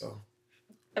stuff, so.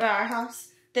 About our house?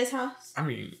 This house? I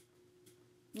mean.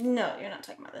 No, you're not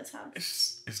talking about this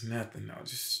house. It's nothing, no.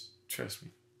 Just trust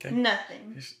me, okay?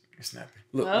 Nothing. It's nothing.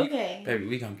 Look, okay. Baby,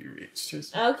 we gonna be rich.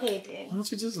 Trust me. Okay, dude. Why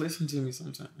don't you just listen to me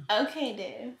sometime? Okay,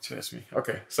 dude. Trust me.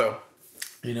 Okay, so,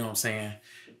 you know what I'm saying?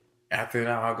 After it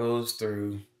all goes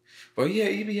through, but yeah,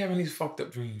 he be having these fucked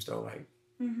up dreams though, like,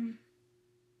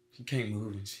 he can't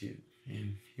move and shit.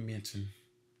 And he mentioned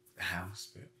the house,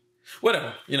 but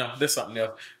whatever, you know, there's something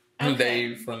else. I'm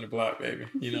Dave from the block, baby,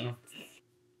 you know.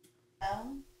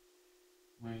 Well,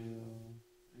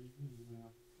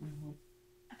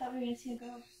 I thought we were going to see a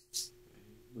ghost.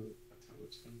 Look, I told you,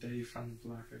 I'm Dave from the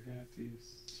block. I got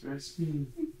this. Trust me.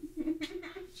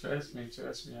 Trust me, I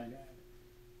got it.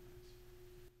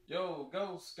 Yo,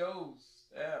 ghost, out.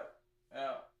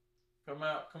 Come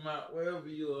out, wherever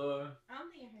you are. I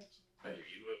don't think I heard you. Baby,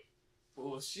 you look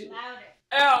full of shit. Louder.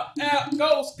 Out,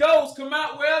 ghost, come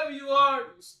out wherever you are.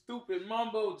 You stupid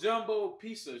mumbo jumbo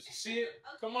piece of shit.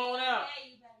 Okay, come on out. Yeah,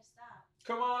 you better stop.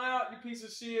 Come on out, you piece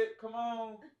of shit. Come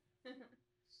on. Just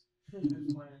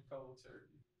playing cold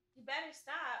turkey. You better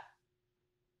stop.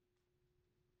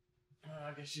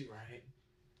 I guess you're right.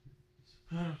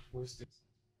 What's this?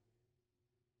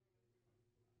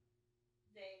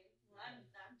 Dave, well, I'm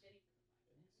Jenny.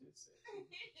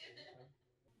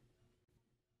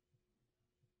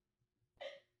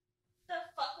 The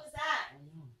fuck was that? I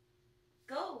don't know.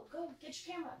 Go, get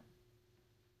your camera.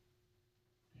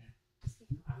 Yeah.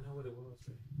 I know what it was.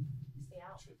 Stay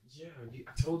out. Yeah, I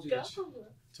told you. Go. I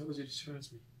told you to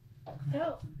trust me.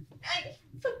 Go. Okay,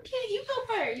 you go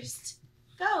first.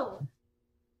 Go.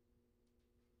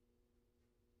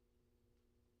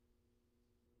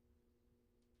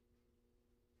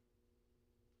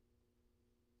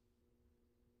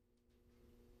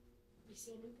 You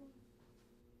see anything?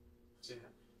 Yeah.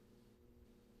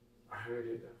 I heard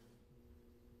it.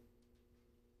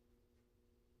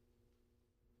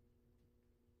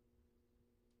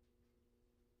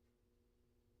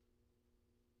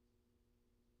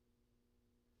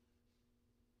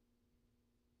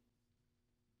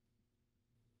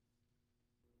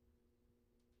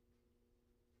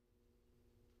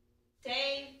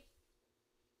 Dave.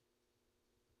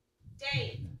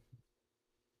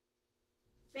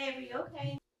 Babe, are you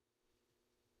okay?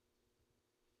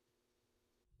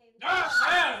 Ah, It's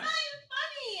not even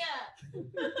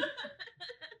funny.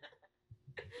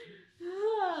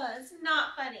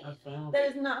 I found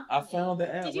There's not. I found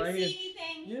the app Did you right see here.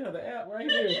 anything? Yeah, the app right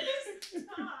here.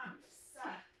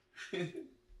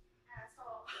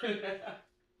 Asshole.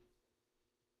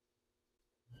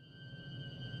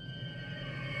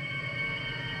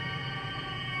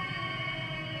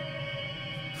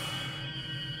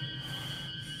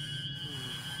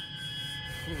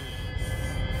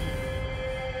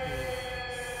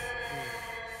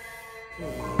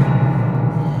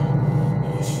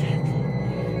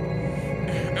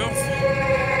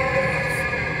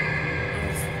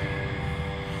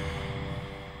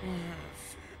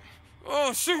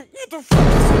 Oh shoot, what the fuck?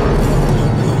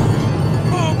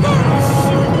 Oh god, oh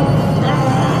shit.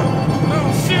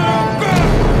 Oh shit, oh god.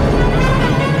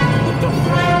 What the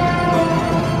fuck?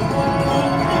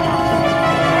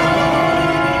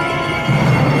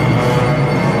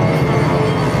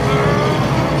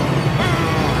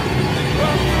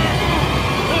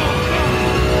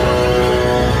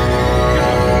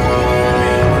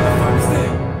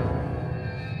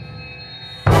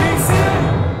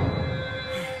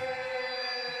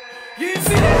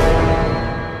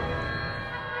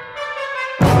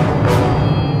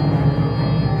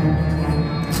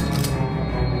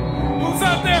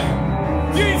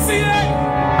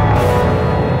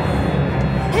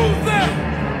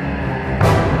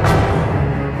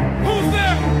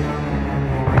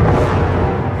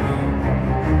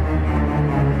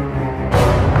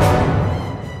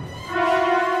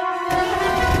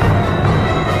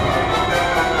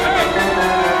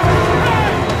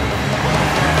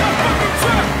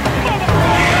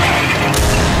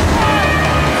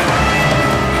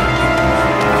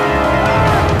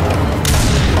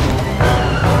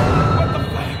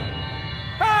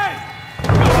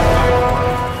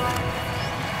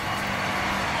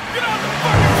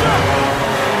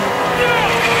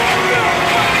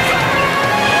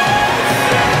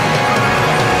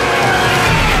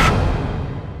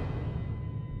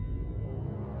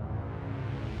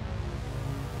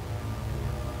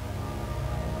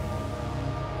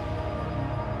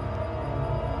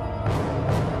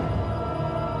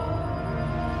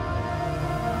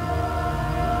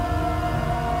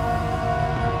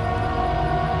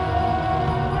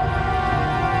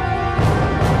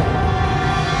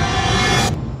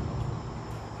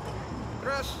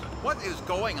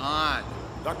 going on?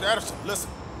 Dr. Anderson, listen.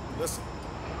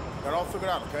 Got it all figured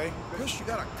out, okay? Chris, you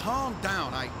gotta calm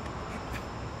down.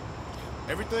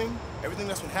 Everything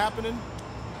that's been happening,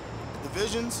 the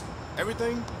visions,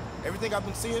 everything I've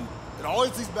been seeing, it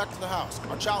always leads back to the house,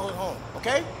 our childhood home,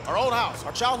 okay? Our old house,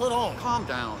 our childhood home. Calm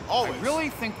down. Always. I really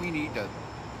think we need to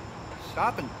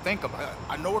stop and think about it.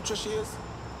 I know where Trisha is.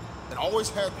 It always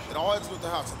has with the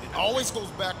house. It always goes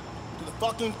back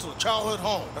to the childhood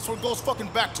home. That's where it goes fucking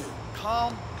back to.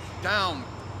 Calm down.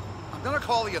 I'm gonna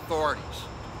call the authorities.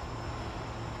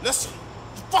 Listen.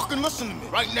 You fucking listen to me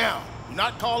right now. You're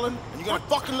not calling, and you're gonna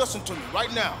fucking listen to me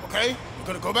right now, okay? We're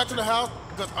gonna go back to the house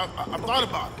because I thought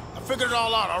about it. I figured it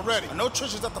all out already. I know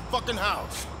Trisha's at the fucking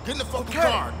house. Get in the fucking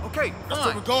car. Okay, That's fine,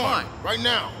 where we're going. fine. Right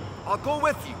now. I'll go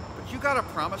with you, but you gotta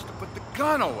promise to put the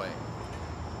gun away.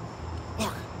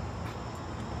 Look,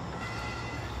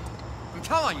 I'm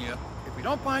telling you, if we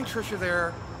don't find Trisha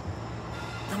there,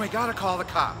 then we gotta call the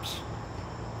cops.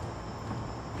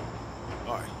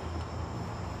 All right.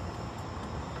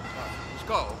 Let's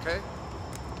go, okay?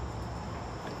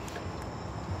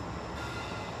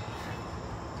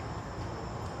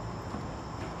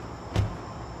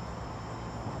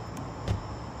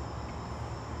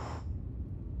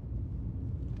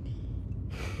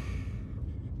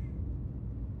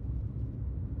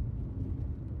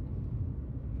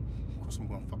 I'm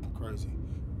going fucking crazy.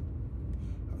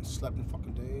 I haven't slept in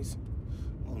fucking days.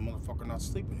 Well, the motherfucker not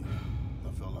sleeping.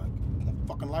 I feel like my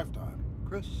fucking lifetime.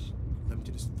 Chris, let me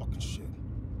do this fucking shit.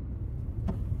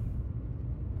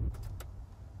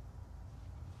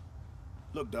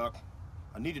 Look, Doc,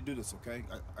 I need to do this, okay?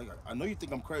 I know you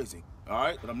think I'm crazy, all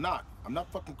right? But I'm not. I'm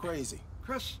not fucking crazy.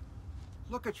 Chris,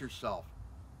 look at yourself.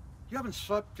 You haven't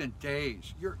slept in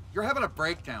days. You're having a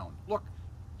breakdown. Look,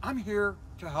 I'm here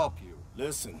to help you.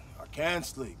 Listen, I can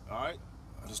sleep, all right?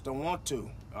 I just don't want to,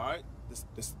 all right?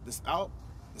 This out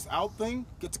thing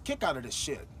gets a kick out of this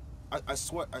shit. I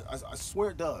swear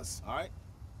it does, all right?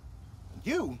 And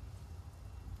you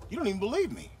don't even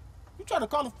believe me. You try to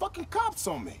call the fucking cops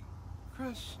on me.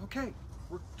 Chris, okay,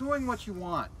 we're doing what you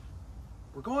want.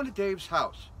 We're going to Dave's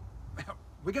house.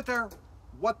 We get there,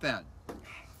 what then?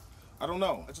 I don't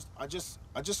know. I just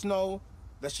know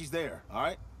that she's there, all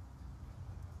right?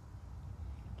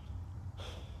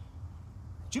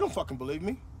 You don't fucking believe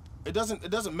me. It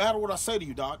doesn't matter what I say to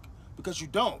you, Doc, because you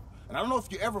don't. And I don't know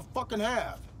if you ever fucking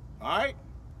have, all right?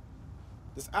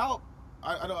 This ALP,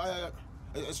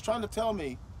 it's trying to tell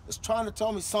me. It's trying to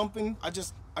tell me something. I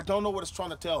don't know what it's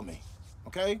trying to tell me.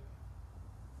 Okay?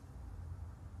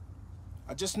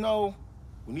 I just know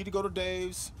we need to go to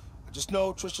Dave's. I just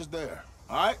know Trisha's there.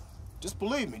 All right? Just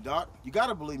believe me, Doc. You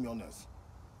gotta believe me on this.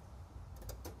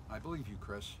 I believe you,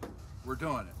 Chris. We're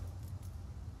doing it.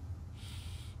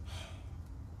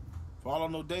 For all I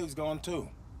know, Dave's gone too.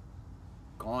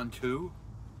 Gone too?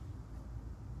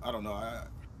 I don't know. I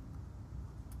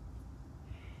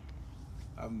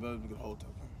haven't been able to get hold of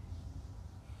him.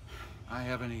 I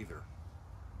haven't either.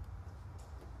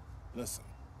 Listen,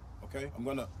 okay? I'm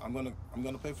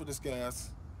gonna pay for this gas.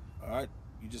 All right?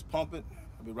 You just pump it.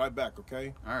 I'll be right back,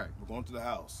 okay? All right. We're going to the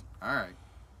house. All right.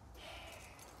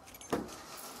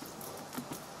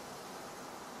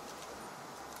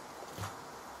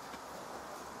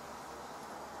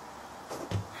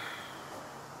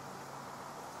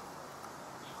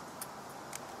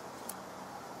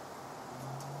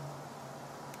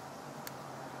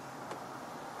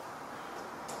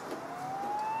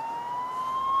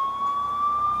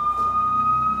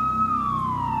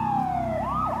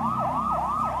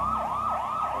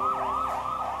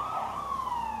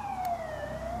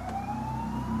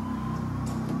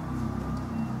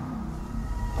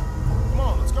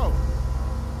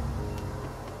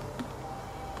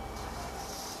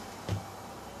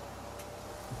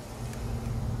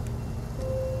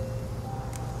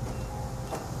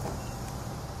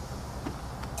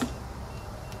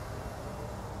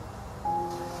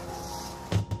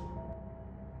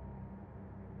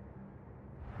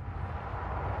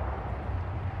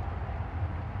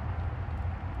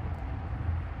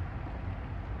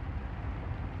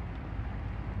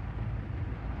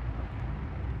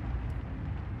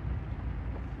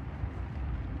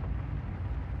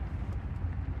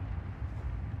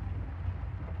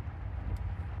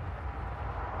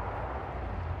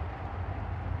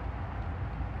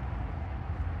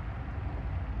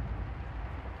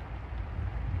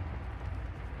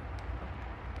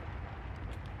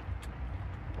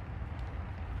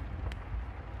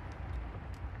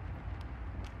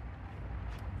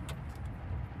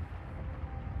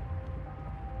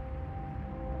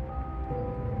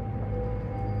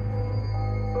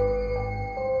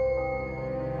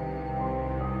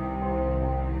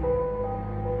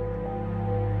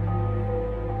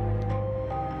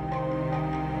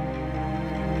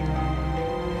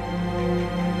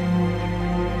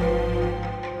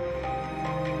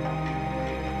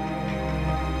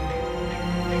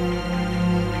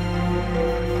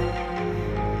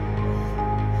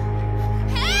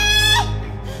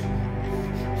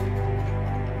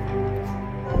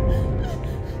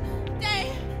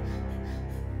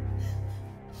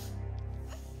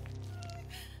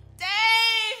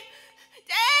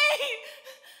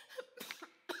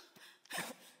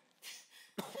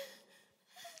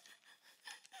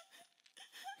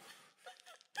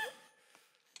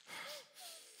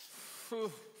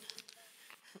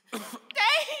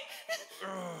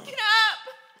 Get up!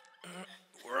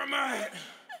 Where am I?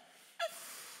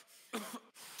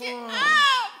 Get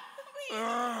up! Please,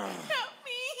 help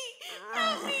me!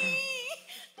 Help me!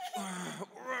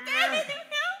 Where am David, I?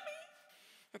 help me!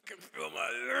 I can feel my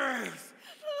legs.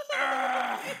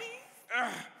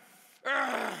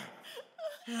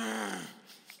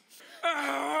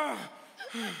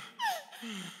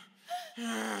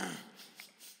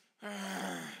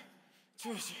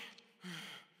 Trisha.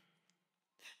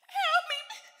 Help me!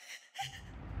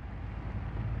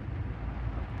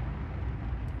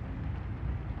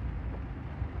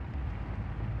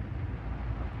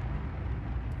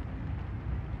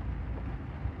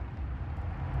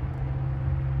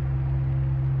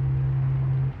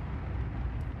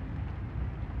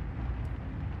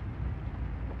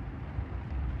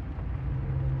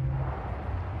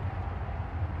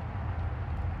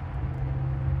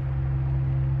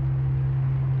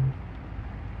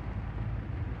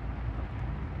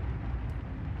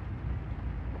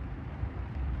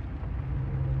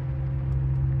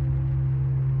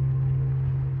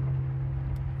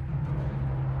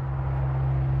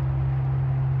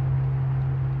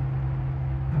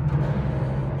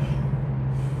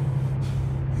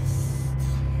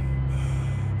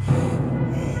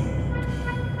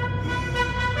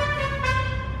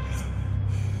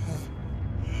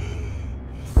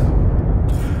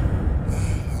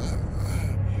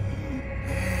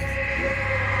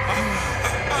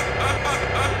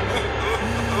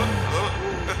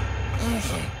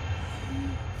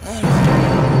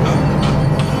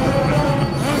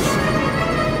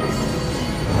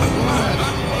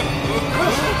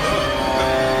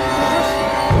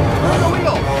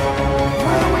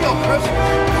 Turn the wheel, Chris.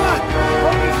 Come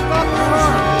on.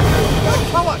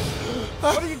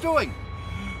 doing?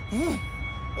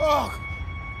 Oh.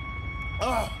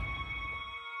 Oh.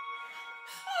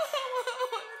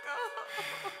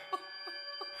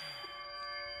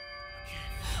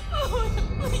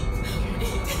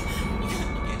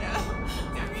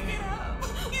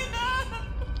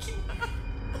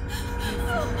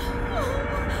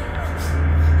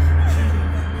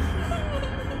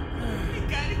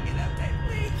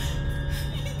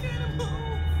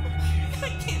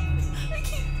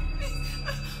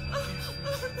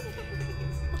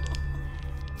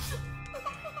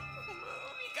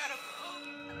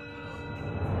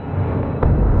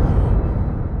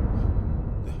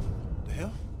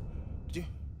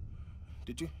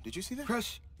 Did you see that?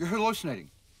 Chris, you're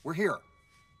hallucinating. We're here.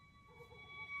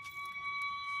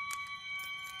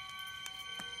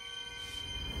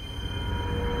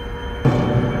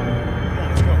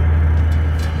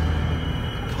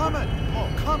 Coming! Oh,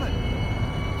 coming!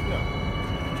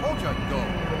 Yeah. Told you I'd go.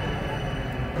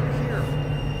 Here.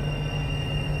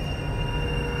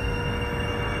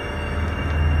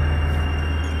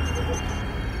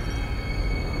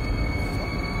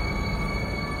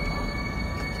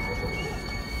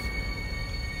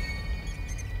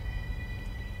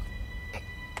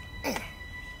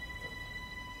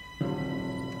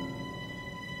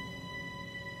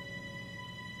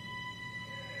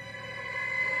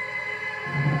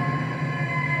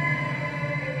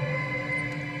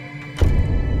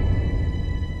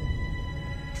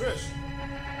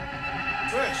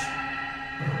 Trish!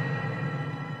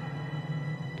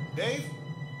 Dave?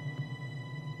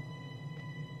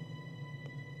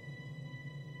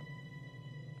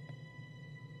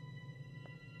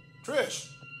 Trish!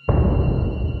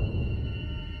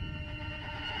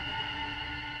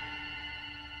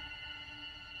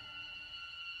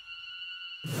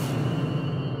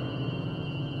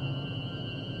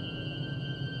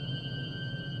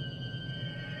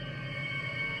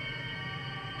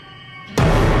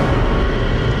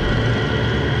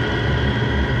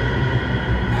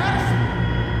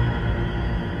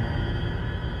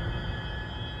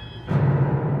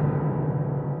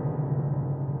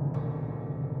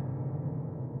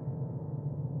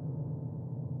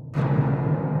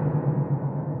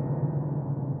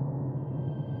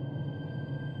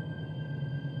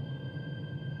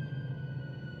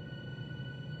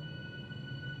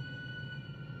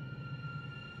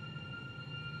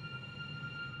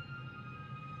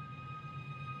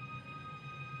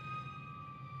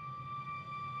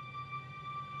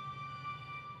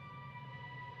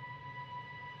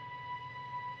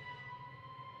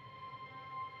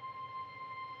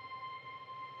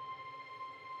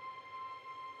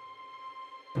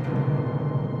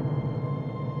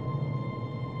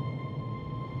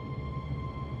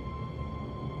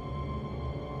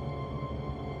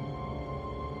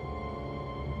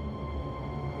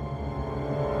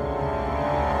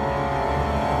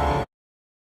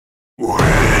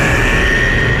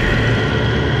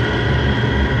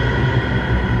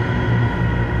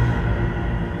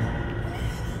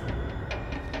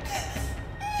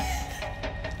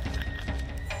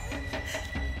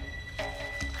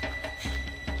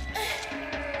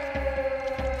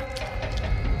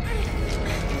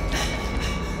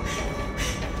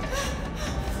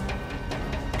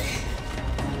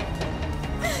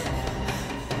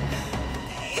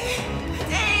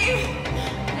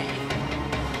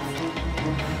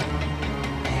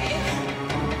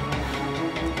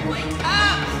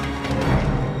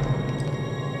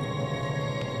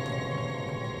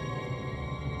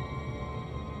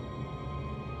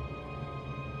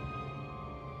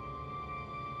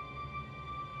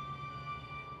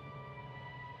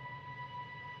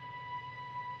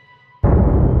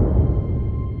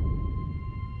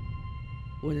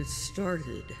 When it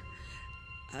started,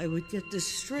 I would get this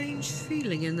strange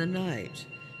feeling in the night,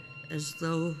 as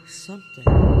though something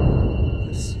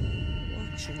was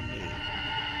watching me.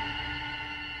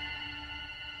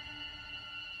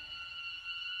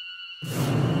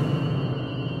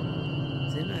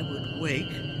 Then I would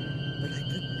wake, but I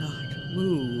could not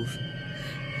move.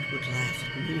 It would laugh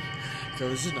at me.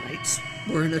 Those nights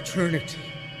were an eternity.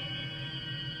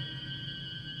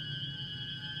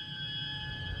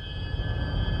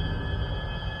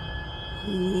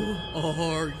 Who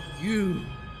are you?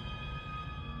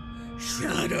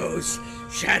 Shadows!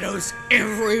 Shadows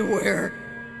everywhere!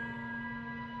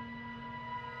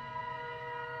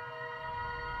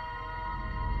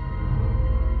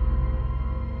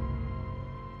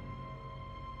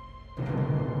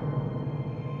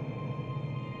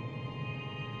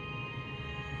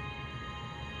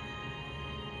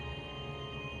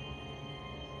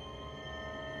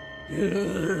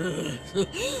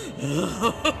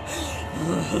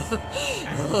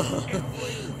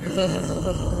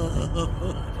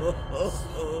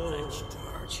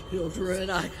 Children,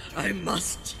 I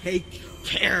must take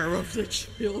care of the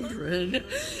children.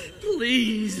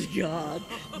 Please, God,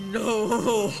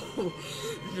 no,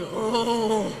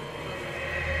 no.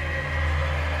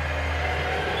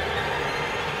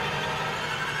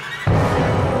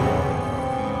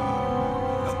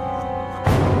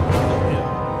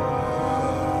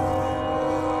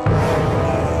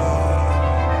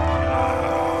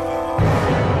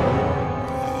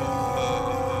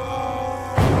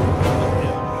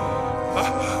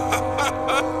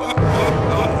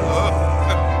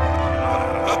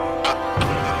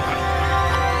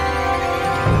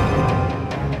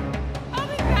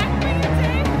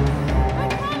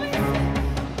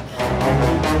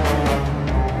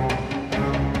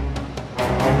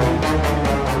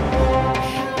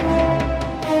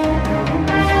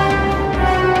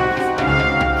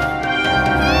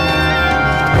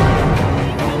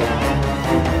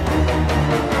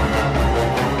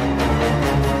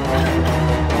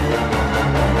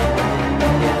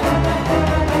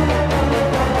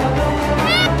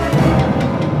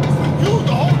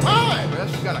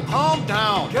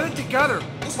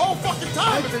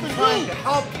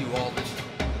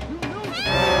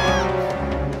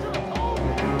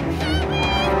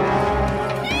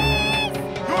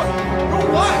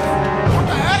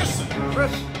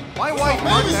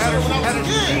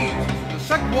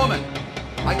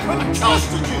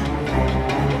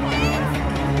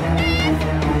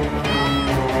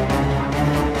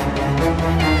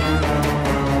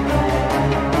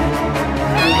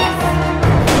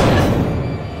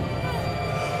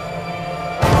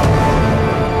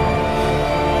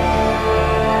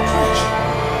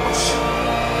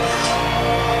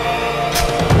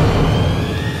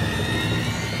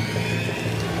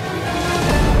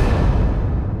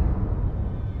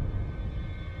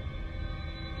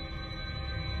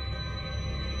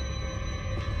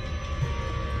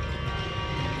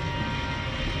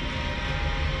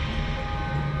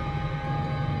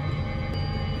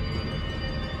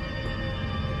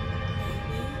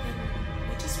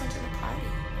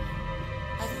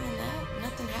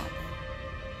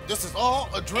 This is all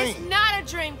a dream. It's not a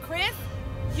dream, Chris.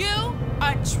 You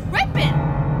are tripping.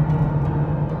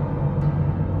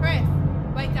 Chris,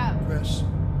 wake up. Chris,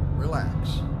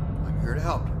 relax. I'm here to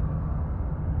help you.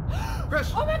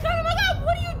 Chris! Oh my God,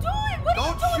 what are you doing? What are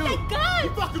you doing with that gun? You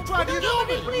fucking tried to kill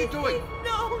me. What are you doing?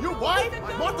 No. Your wife,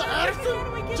 Martha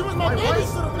Addison? She was my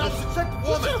babysitter when I was a sick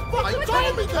woman. You should have fucking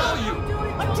told me that.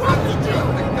 I trusted you.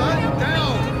 The gun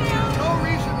down. There's no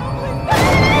reason.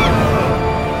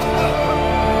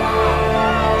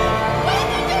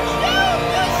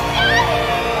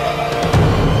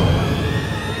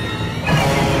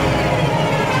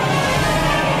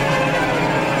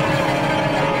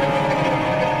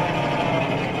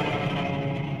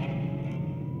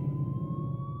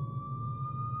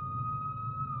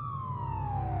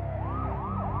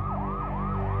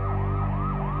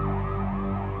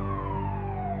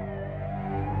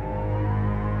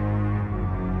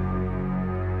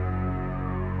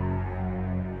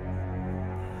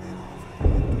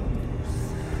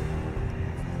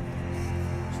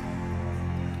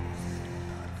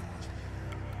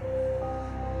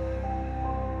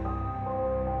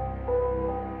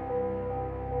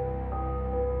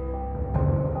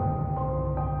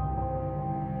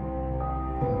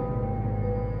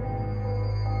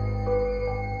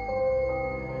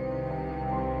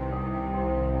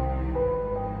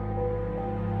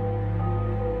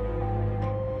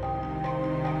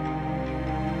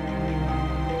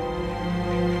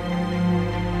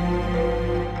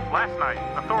 Last night,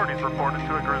 authorities reported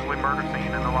to a grisly murder scene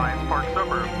in the Lions Park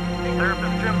suburb.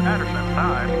 Therapist Jim Anderson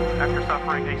died after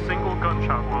suffering a single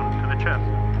gunshot wound to the chest.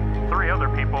 3 other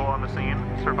people on the scene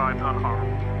survived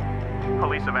unharmed.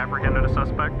 Police have apprehended a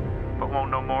suspect, but won't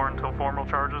know more until formal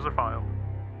charges are filed.